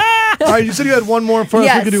god. All right, you said you had one more for us.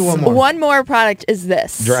 Yes, We could do one more. one more product is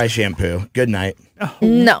this. Dry shampoo. Good night.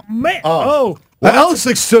 No. Man. Oh. Alex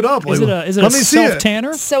like stood up. Like, Is it let a me see it.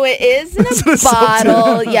 self-tanner? So it is in Is it a a self-tanner?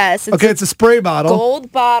 bottle. Yes. Okay, it's a spray bottle.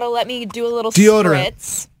 Gold bottle. Let me do a little Deodorant.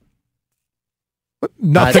 spritz.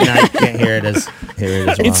 Nothing. I can't hear it as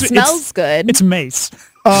well. It smells good. It's mace.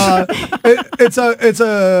 It's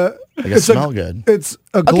a. It's smell good. It's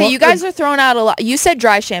a. Okay, you guys are throwing out a lot. You said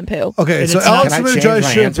dry shampoo. Okay, so it's not- Alex Can I submitted change dry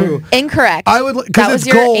my shampoo. answer? Incorrect. I would That because was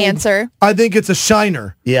it's your gold. answer. I think it's a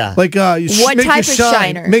shiner. Yeah. Like you What make type you of shine.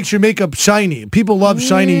 shiner? Makes your makeup shiny. People love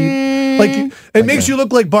shiny. Like it makes you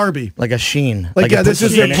look like Barbie. Like a sheen. Like, yeah, it this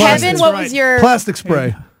puts is a your finish. plastic. Kevin, what was your? Plastic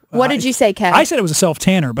spray. What did you say, Kev? I said it was a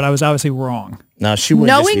self-tanner, but I was obviously wrong. No, she would.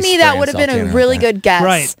 Knowing me, that would have been a really good guess.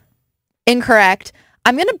 Right. Incorrect.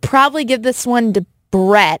 I'm gonna probably give this one to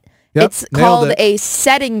Brett. Yep, It's nailed called it. a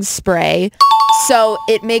setting spray, so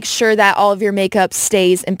it makes sure that all of your makeup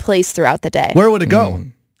stays in place throughout the day. Where would it go?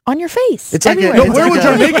 On your face. It's like a- everywhere. it's Where like would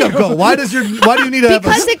a- your makeup go? Why do you need to have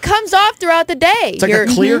Because it comes off throughout the day. It's like a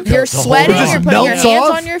clear coat You're the whole sweating, time. you're It putting your melts hands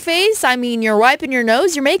off? on your face. I mean, you're wiping your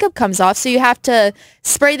nose, your makeup comes off, so you have to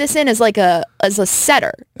spray this in as like a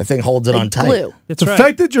setter. The thing holds it on tight. Glue. That's the right.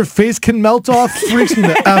 fact that your face can melt off freaks me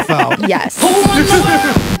the F out. Yes. Who run the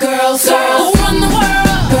world? Girls, girls. Who run the world?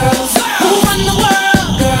 Girls. Who run the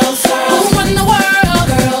world? Girls, girls. Who run the world?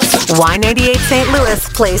 Girls. Y98 St. Louis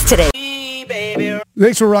plays today.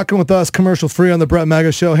 Thanks for rocking with us, commercial free on the Bret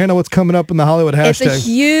Mega Show. Hannah, what's coming up in the Hollywood hashtag? It's a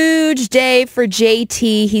huge day for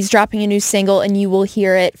JT. He's dropping a new single, and you will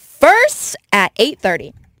hear it first at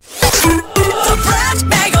 8:30. The Bret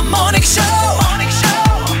Mega Morning Show.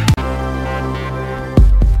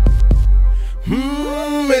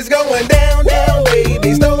 It's going down, down,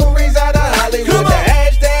 baby. Stories out of Hollywood. The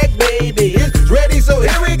hashtag, baby, it's ready, so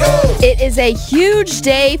here we go. It is a huge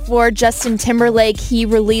day for Justin Timberlake. He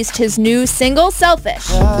released his new single, Selfish.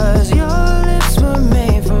 Cause your lips were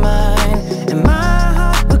made for mine, and my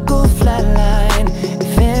heart would go flatline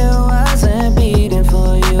if it wasn't beating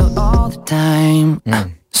for you all the time.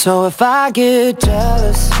 So if I get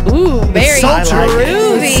jealous, Ooh, very sultry.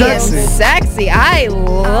 groovy It's sexy. and sexy. I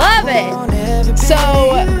love it. So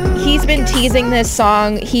he's been teasing this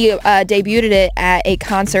song. He debuted it at a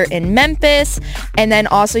concert in Memphis, and then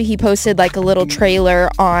also he posted like a little trailer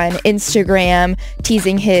on Instagram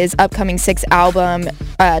teasing his upcoming 6th album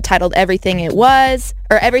titled Everything It Was,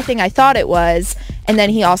 or Everything I Thought It Was. And then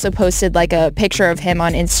he also posted like a picture of him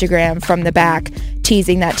on Instagram from the back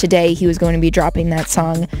teasing that today he was going to be dropping that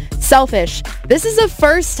song, Selfish. This is the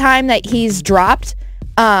first time that he's dropped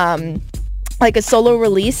like a solo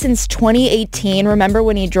release since 2018. Remember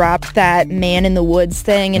when he dropped that Man in the Woods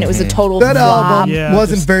thing and it was a total That flop? album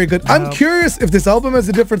wasn't very good. I'm curious if this album has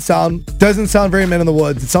a different sound. Doesn't sound very Man in the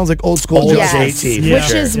Woods. It sounds like old school Justin.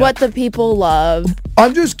 Yes, which is what the people love.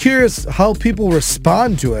 I'm just curious how people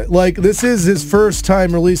respond to it. Like, this is his first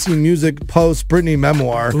time releasing music post Britney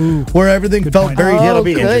memoir, where everything felt very. Yeah, it'll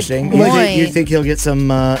be interesting. You think he'll get some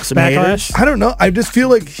haters? I don't know. I just feel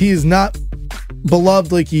like he's not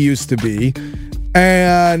beloved like he used to be.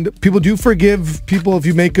 And people do forgive people if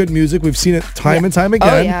you make good music. We've seen it time and time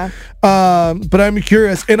again. But I'm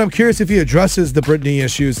curious, and I'm curious if he addresses the Britney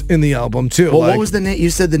issues in the album too. Well, what was the name? You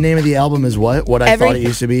said the name of the album is what? What I thought it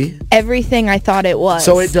used to be? Everything I Thought It Was.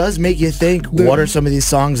 So it does make you think, what are some of these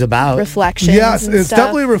songs about? Reflections. Yes, and it's stuff.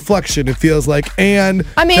 definitely a reflection, it feels like. And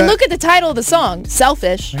I mean, look at the title of the song,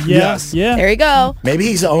 Selfish. Yes. Yeah. There you go. Maybe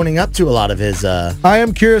he's owning up to a lot of his... I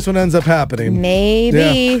am curious what ends up happening. Maybe.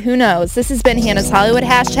 Yeah. Who knows? This has been Hannah's Hollywood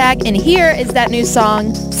hashtag, and here is that new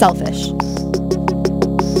song, Selfish.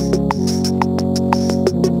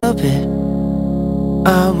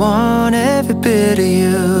 I want every bit of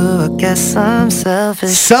you. I guess I'm selfish.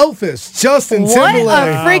 Selfish, Justin What Timberlake.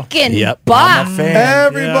 a freaking bop.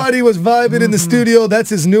 Everybody was vibing in the studio. That's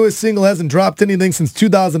his newest single. Hasn't dropped anything since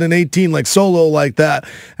 2018, like solo like that.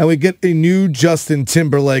 And we get a new Justin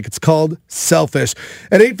Timberlake. It's called Selfish.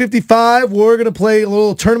 At 8:55, we're gonna play a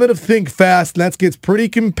little tournament of Think Fast, and that gets pretty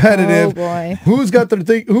competitive. Oh boy. Who's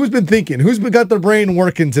been thinking? Who's got their brain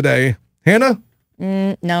working today? Hannah?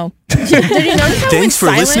 No. Did you notice how it Thanks went for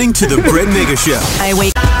silent? listening to the Bret Mega Show. I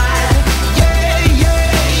wake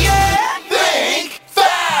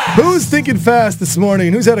Who's thinking fast this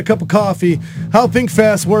morning? Who's had a cup of coffee? How Think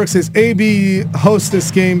Fast works is AB hosts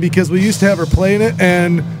this game because we used to have her playing it,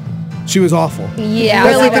 and she was awful. Yeah,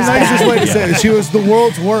 that's really like the bad. nicest way to say it. She was the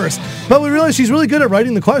world's worst. But we realized she's really good at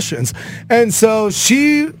writing the questions. And so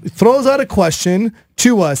she throws out a question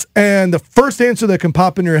to us, and the first answer that can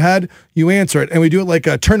pop in your head, you answer it. And we do it like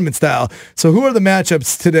a tournament style. So who are the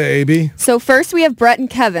matchups today, AB? So first we have Bret and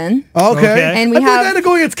Kevin. Okay. And we I have had to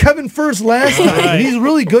go against Kevin first last time. He's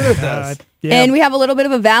really good at this. And we have a little bit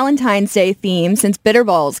of a Valentine's Day theme since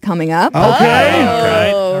Bitterball's coming up. Okay.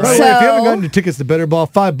 Okay. By the way, if you haven't gotten your tickets to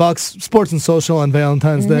Bitterball, $5, Sports and Social on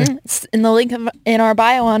Valentine's Day. It's in the link in our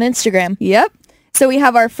bio on Instagram. Yep. So we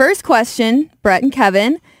have our first question, Bret and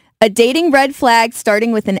Kevin. A dating red flag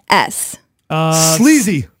starting with an S.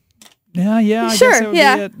 Sleazy. Yeah. I guess Sure, that would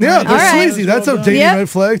yeah. be it. Yeah, they're All right. sleazy. That's a dating Yep. red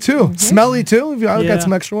flag, too. Smelly, too. I've Yeah. got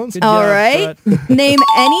some extra ones. Good All job, right. Name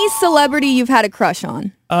any celebrity you've had a crush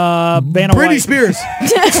on. Vanna Britney White. Spears.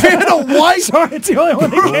 Vanna White. Sorry, it's the only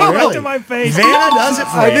one that came Really? up to my face. Vanna does it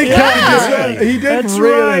for I think you. Kevin just Yeah. he did That's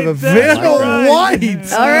ring right, it in. that's Vanna right.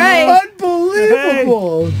 White. All right.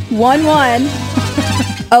 Unbelievable. 1-1.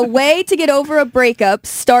 A way to get over a breakup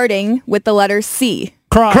starting with the letter C.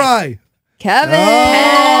 Cry. Kevin.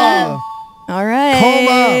 Oh. All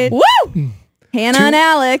right. Coma. Woo! Hannah and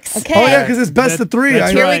Alex. Okay. Oh, yeah, because it's best of three.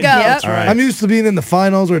 That's Here we right. go. Yep. All right. I'm used to being in the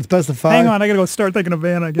finals where it's best of 5. Hang on, I gotta go start thinking of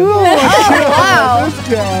Vanna again. Wow. This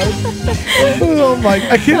guy. Oh, my.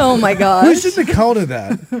 I can't. Oh my We gosh. shouldn't have counted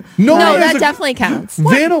that. No, one that is a- definitely counts.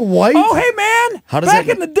 Vanna White? Oh, hey, man. How does Back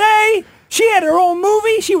that- in the day, she had her own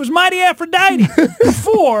movie. She was Mighty Aphrodite.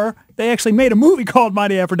 Before, they actually made a movie called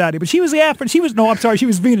Mighty Aphrodite. But she was she was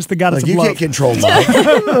Venus, the goddess Like, of you love. can't control love.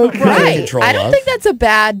 Right. Control I don't love. think that's a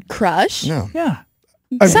bad crush. No. Yeah.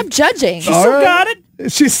 Stop judging. She still right. got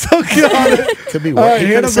it. She still got it. Could be All worse. right, You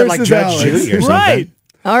could Hannah have said like versus Judge Alex. Judy or something. Right.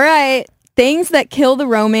 All right. Things that kill the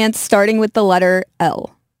romance starting with the letter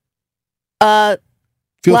L. Feel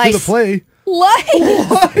free to Life. play.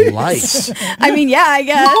 Lies. Lice. I mean, yeah, I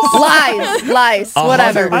guess. Lies.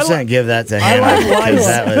 Whatever. 100% give that to I Hannah. like 'cause lice.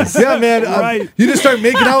 that was, Yeah, man. Right. You just start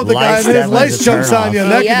making out with the guy Lice, and his that lice was a jumps on turn-off. you.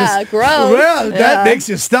 And that Yeah, can just, gross. Well, that Yeah. makes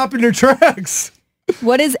you stop in your tracks.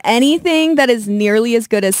 What is anything that is nearly as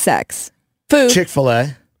good as sex? Food.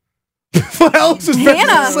 Chick-fil-A. What else is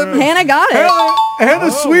Hannah got it.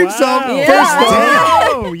 Hannah sweeps wow. up Yeah. first time.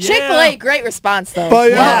 Oh, yeah. Chick-fil-A, great response though.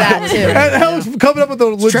 But Love that too. And Alex coming up with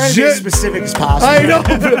a Trying to be as legit. specific as possible. I know.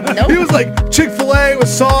 But He was like Chick-fil-A with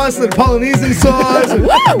sauce and Polynesian sauce. And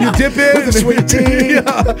you dip it With the sweet tea.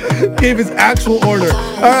 Yeah. Gave his actual order.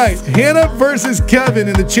 All right, Hannah versus Kevin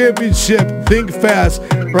in the championship. Think fast.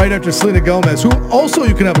 Right after Selena Gomez, who also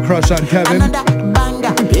you can have a crush on, Kevin.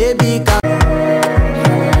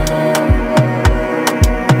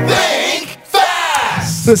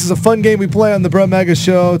 This is a fun game we play on the Bret Mega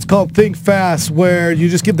Show. It's called Think Fast, where you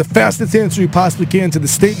just give the fastest answer you possibly can to the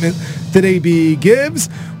statement that AB gives.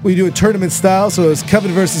 We do it tournament style, so it's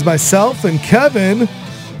Kevin versus myself, and Kevin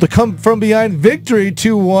to come from behind victory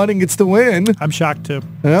 2-1 and gets the win. I'm shocked too.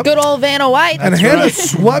 Yep. Good old Vanna White. And Hannah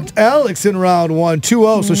swept Alex in round 1,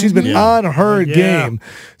 2-0, so she's been on her game.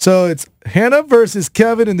 So it's Hannah versus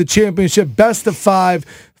Kevin in the championship, best of 5.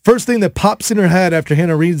 First thing that pops in her head after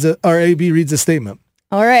Hannah reads or AB reads a statement.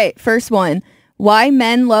 All right, first one. Why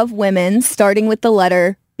men love women starting with the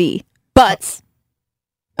letter B. Butts.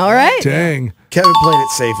 All right. Dang. Kevin played it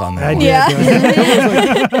safe on that one. Yeah.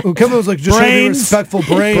 Kevin was like just trying to be Brains. respectful.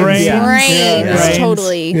 Brains. Brains. Yeah. Brains. Brains.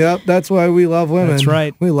 Totally. Yep, that's why we love women. That's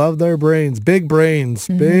right. We love their brains. Big brains.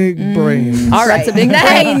 Big brains. All right. That's a big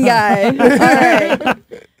brain guy. All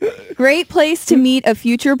right. Great place to meet a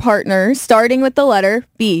future partner starting with the letter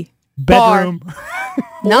B. Bedroom.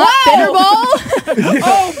 Not Bitterball.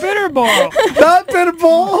 Oh, Bitterball. Not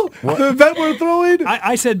Bitterball. The bet we're throwing.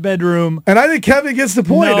 I said bedroom. And I think Kevin gets the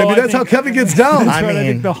point. No, I mean, I that's how think- Kevin gets down. I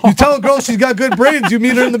mean, you tell a girl she's got good brains, you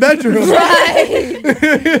meet her in the bedroom.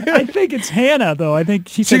 I think it's Hannah, though. I think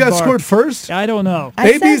she She said got bar. scored first? I don't know.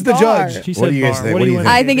 I AB's said the bar. judge. She What said do you guys bar. think? What What do do you you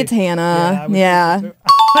think? I think it's Hannah. Yeah.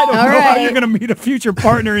 I don't All know how right. you're going to meet a future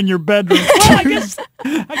partner in your bedroom. Well, I guess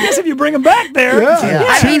if you bring him back there. Yeah.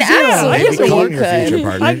 I mean, Maybe absolutely call you your future could.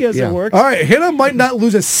 partner. I guess Yeah. it works. All right, Hannah might not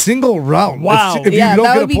lose a single round. Wow. If Yeah, you don't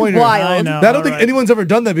that get would a be pointer. wild. I know. I don't all think right. anyone's ever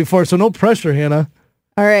done that before, so no pressure, Hannah.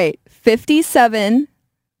 All right. 57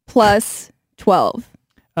 plus 12.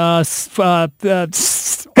 Come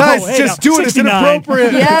Guys, hey, just no, do it. It's 69.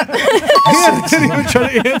 inappropriate. Yep. Hannah didn't even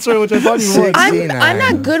try to answer, which I thought you would. I'm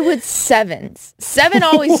not good with sevens. 7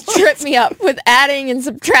 always trip me up with adding and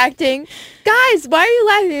subtracting. Guys, why are you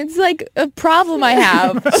laughing? It's like a problem I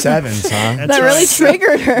have. 7s, huh? That really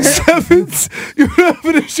triggered her. 7s? You have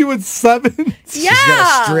an issue with 7s? Yeah. She's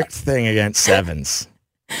got a strict thing against 7s.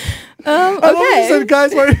 I love you said,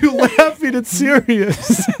 guys, why are you laughing? It's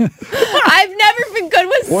serious. I've never been good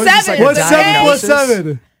with What is this, sevens. like a What's 7 plus diagnosis?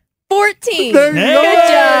 7? 14. There you go. Good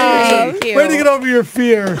job. Thank you. Way to get over your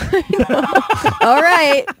fear. All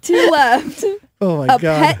right, 2 left. Oh, my A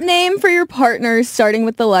God. pet name for your partner starting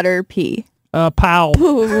with the letter P. Pal.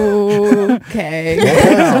 Okay.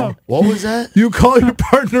 What was that? You call your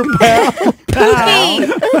partner pal?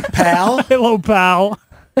 Pal? Hello, pal.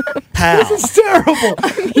 Pal. This is terrible.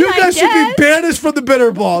 You guys should be banished from the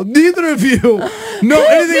bitter ball. Neither of you know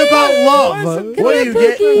anything about love. What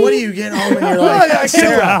do you get home and you're like, I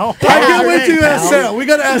Sarah? can't wait till you ask Sarah. We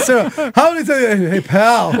got to ask Sarah. How many times? Hey,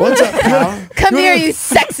 pal. What's up, pal? Come here, you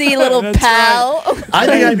sexy little pal. I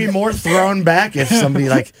think I'd be more thrown back if somebody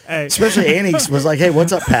especially Annie was like, "Hey,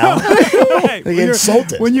 what's up, pal?" Hey, They get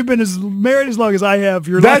insulted. When you've been married as long as I have,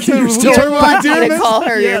 you're That's lucky a you're still term of endearment? To call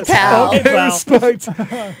her your pal. Okay, pal. respect.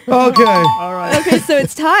 Okay. All right. Okay, so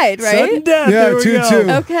it's tied, right? Sudden death. Yeah, there we 2-2.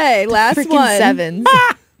 go. Okay, last Freaking one. 7s.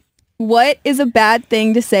 What is a bad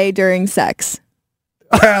thing to say during sex?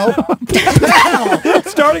 Pal.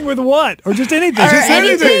 Starting with what? Or just anything? Or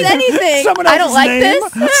anything. Someone I don't else's like name?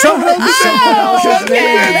 this. Someone else's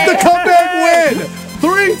okay. It's the comeback win.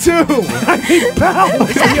 3-2. Pal.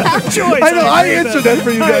 Choice. I know. I answered that for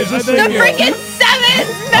you guys. I Just so The you know. freaking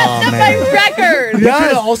 7s messed up man. my record. You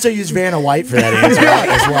could also use Vanna White for that answer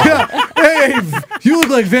as well. Hey, you look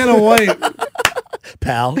like Vanna White,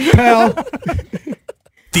 Pal. pal.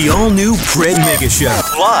 The all-new Bret Mega Show.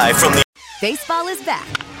 Live from the Baseball is back,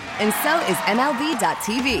 and so is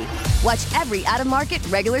MLB.tv. Watch every out-of-market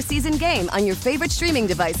regular season game on your favorite streaming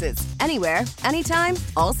devices, anywhere, anytime,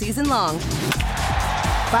 all season long.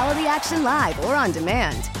 Follow the action live or on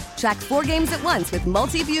demand. Track 4 games at once with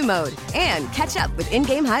multi-view mode and catch up with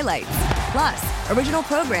in-game highlights. Plus, original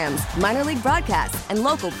programs, minor league broadcasts, and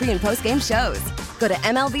local pre- and post-game shows. Go to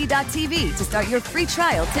MLB.tv to start your free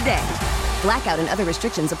trial today. Blackout and other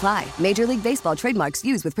restrictions apply. Major League Baseball trademarks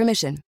used with permission.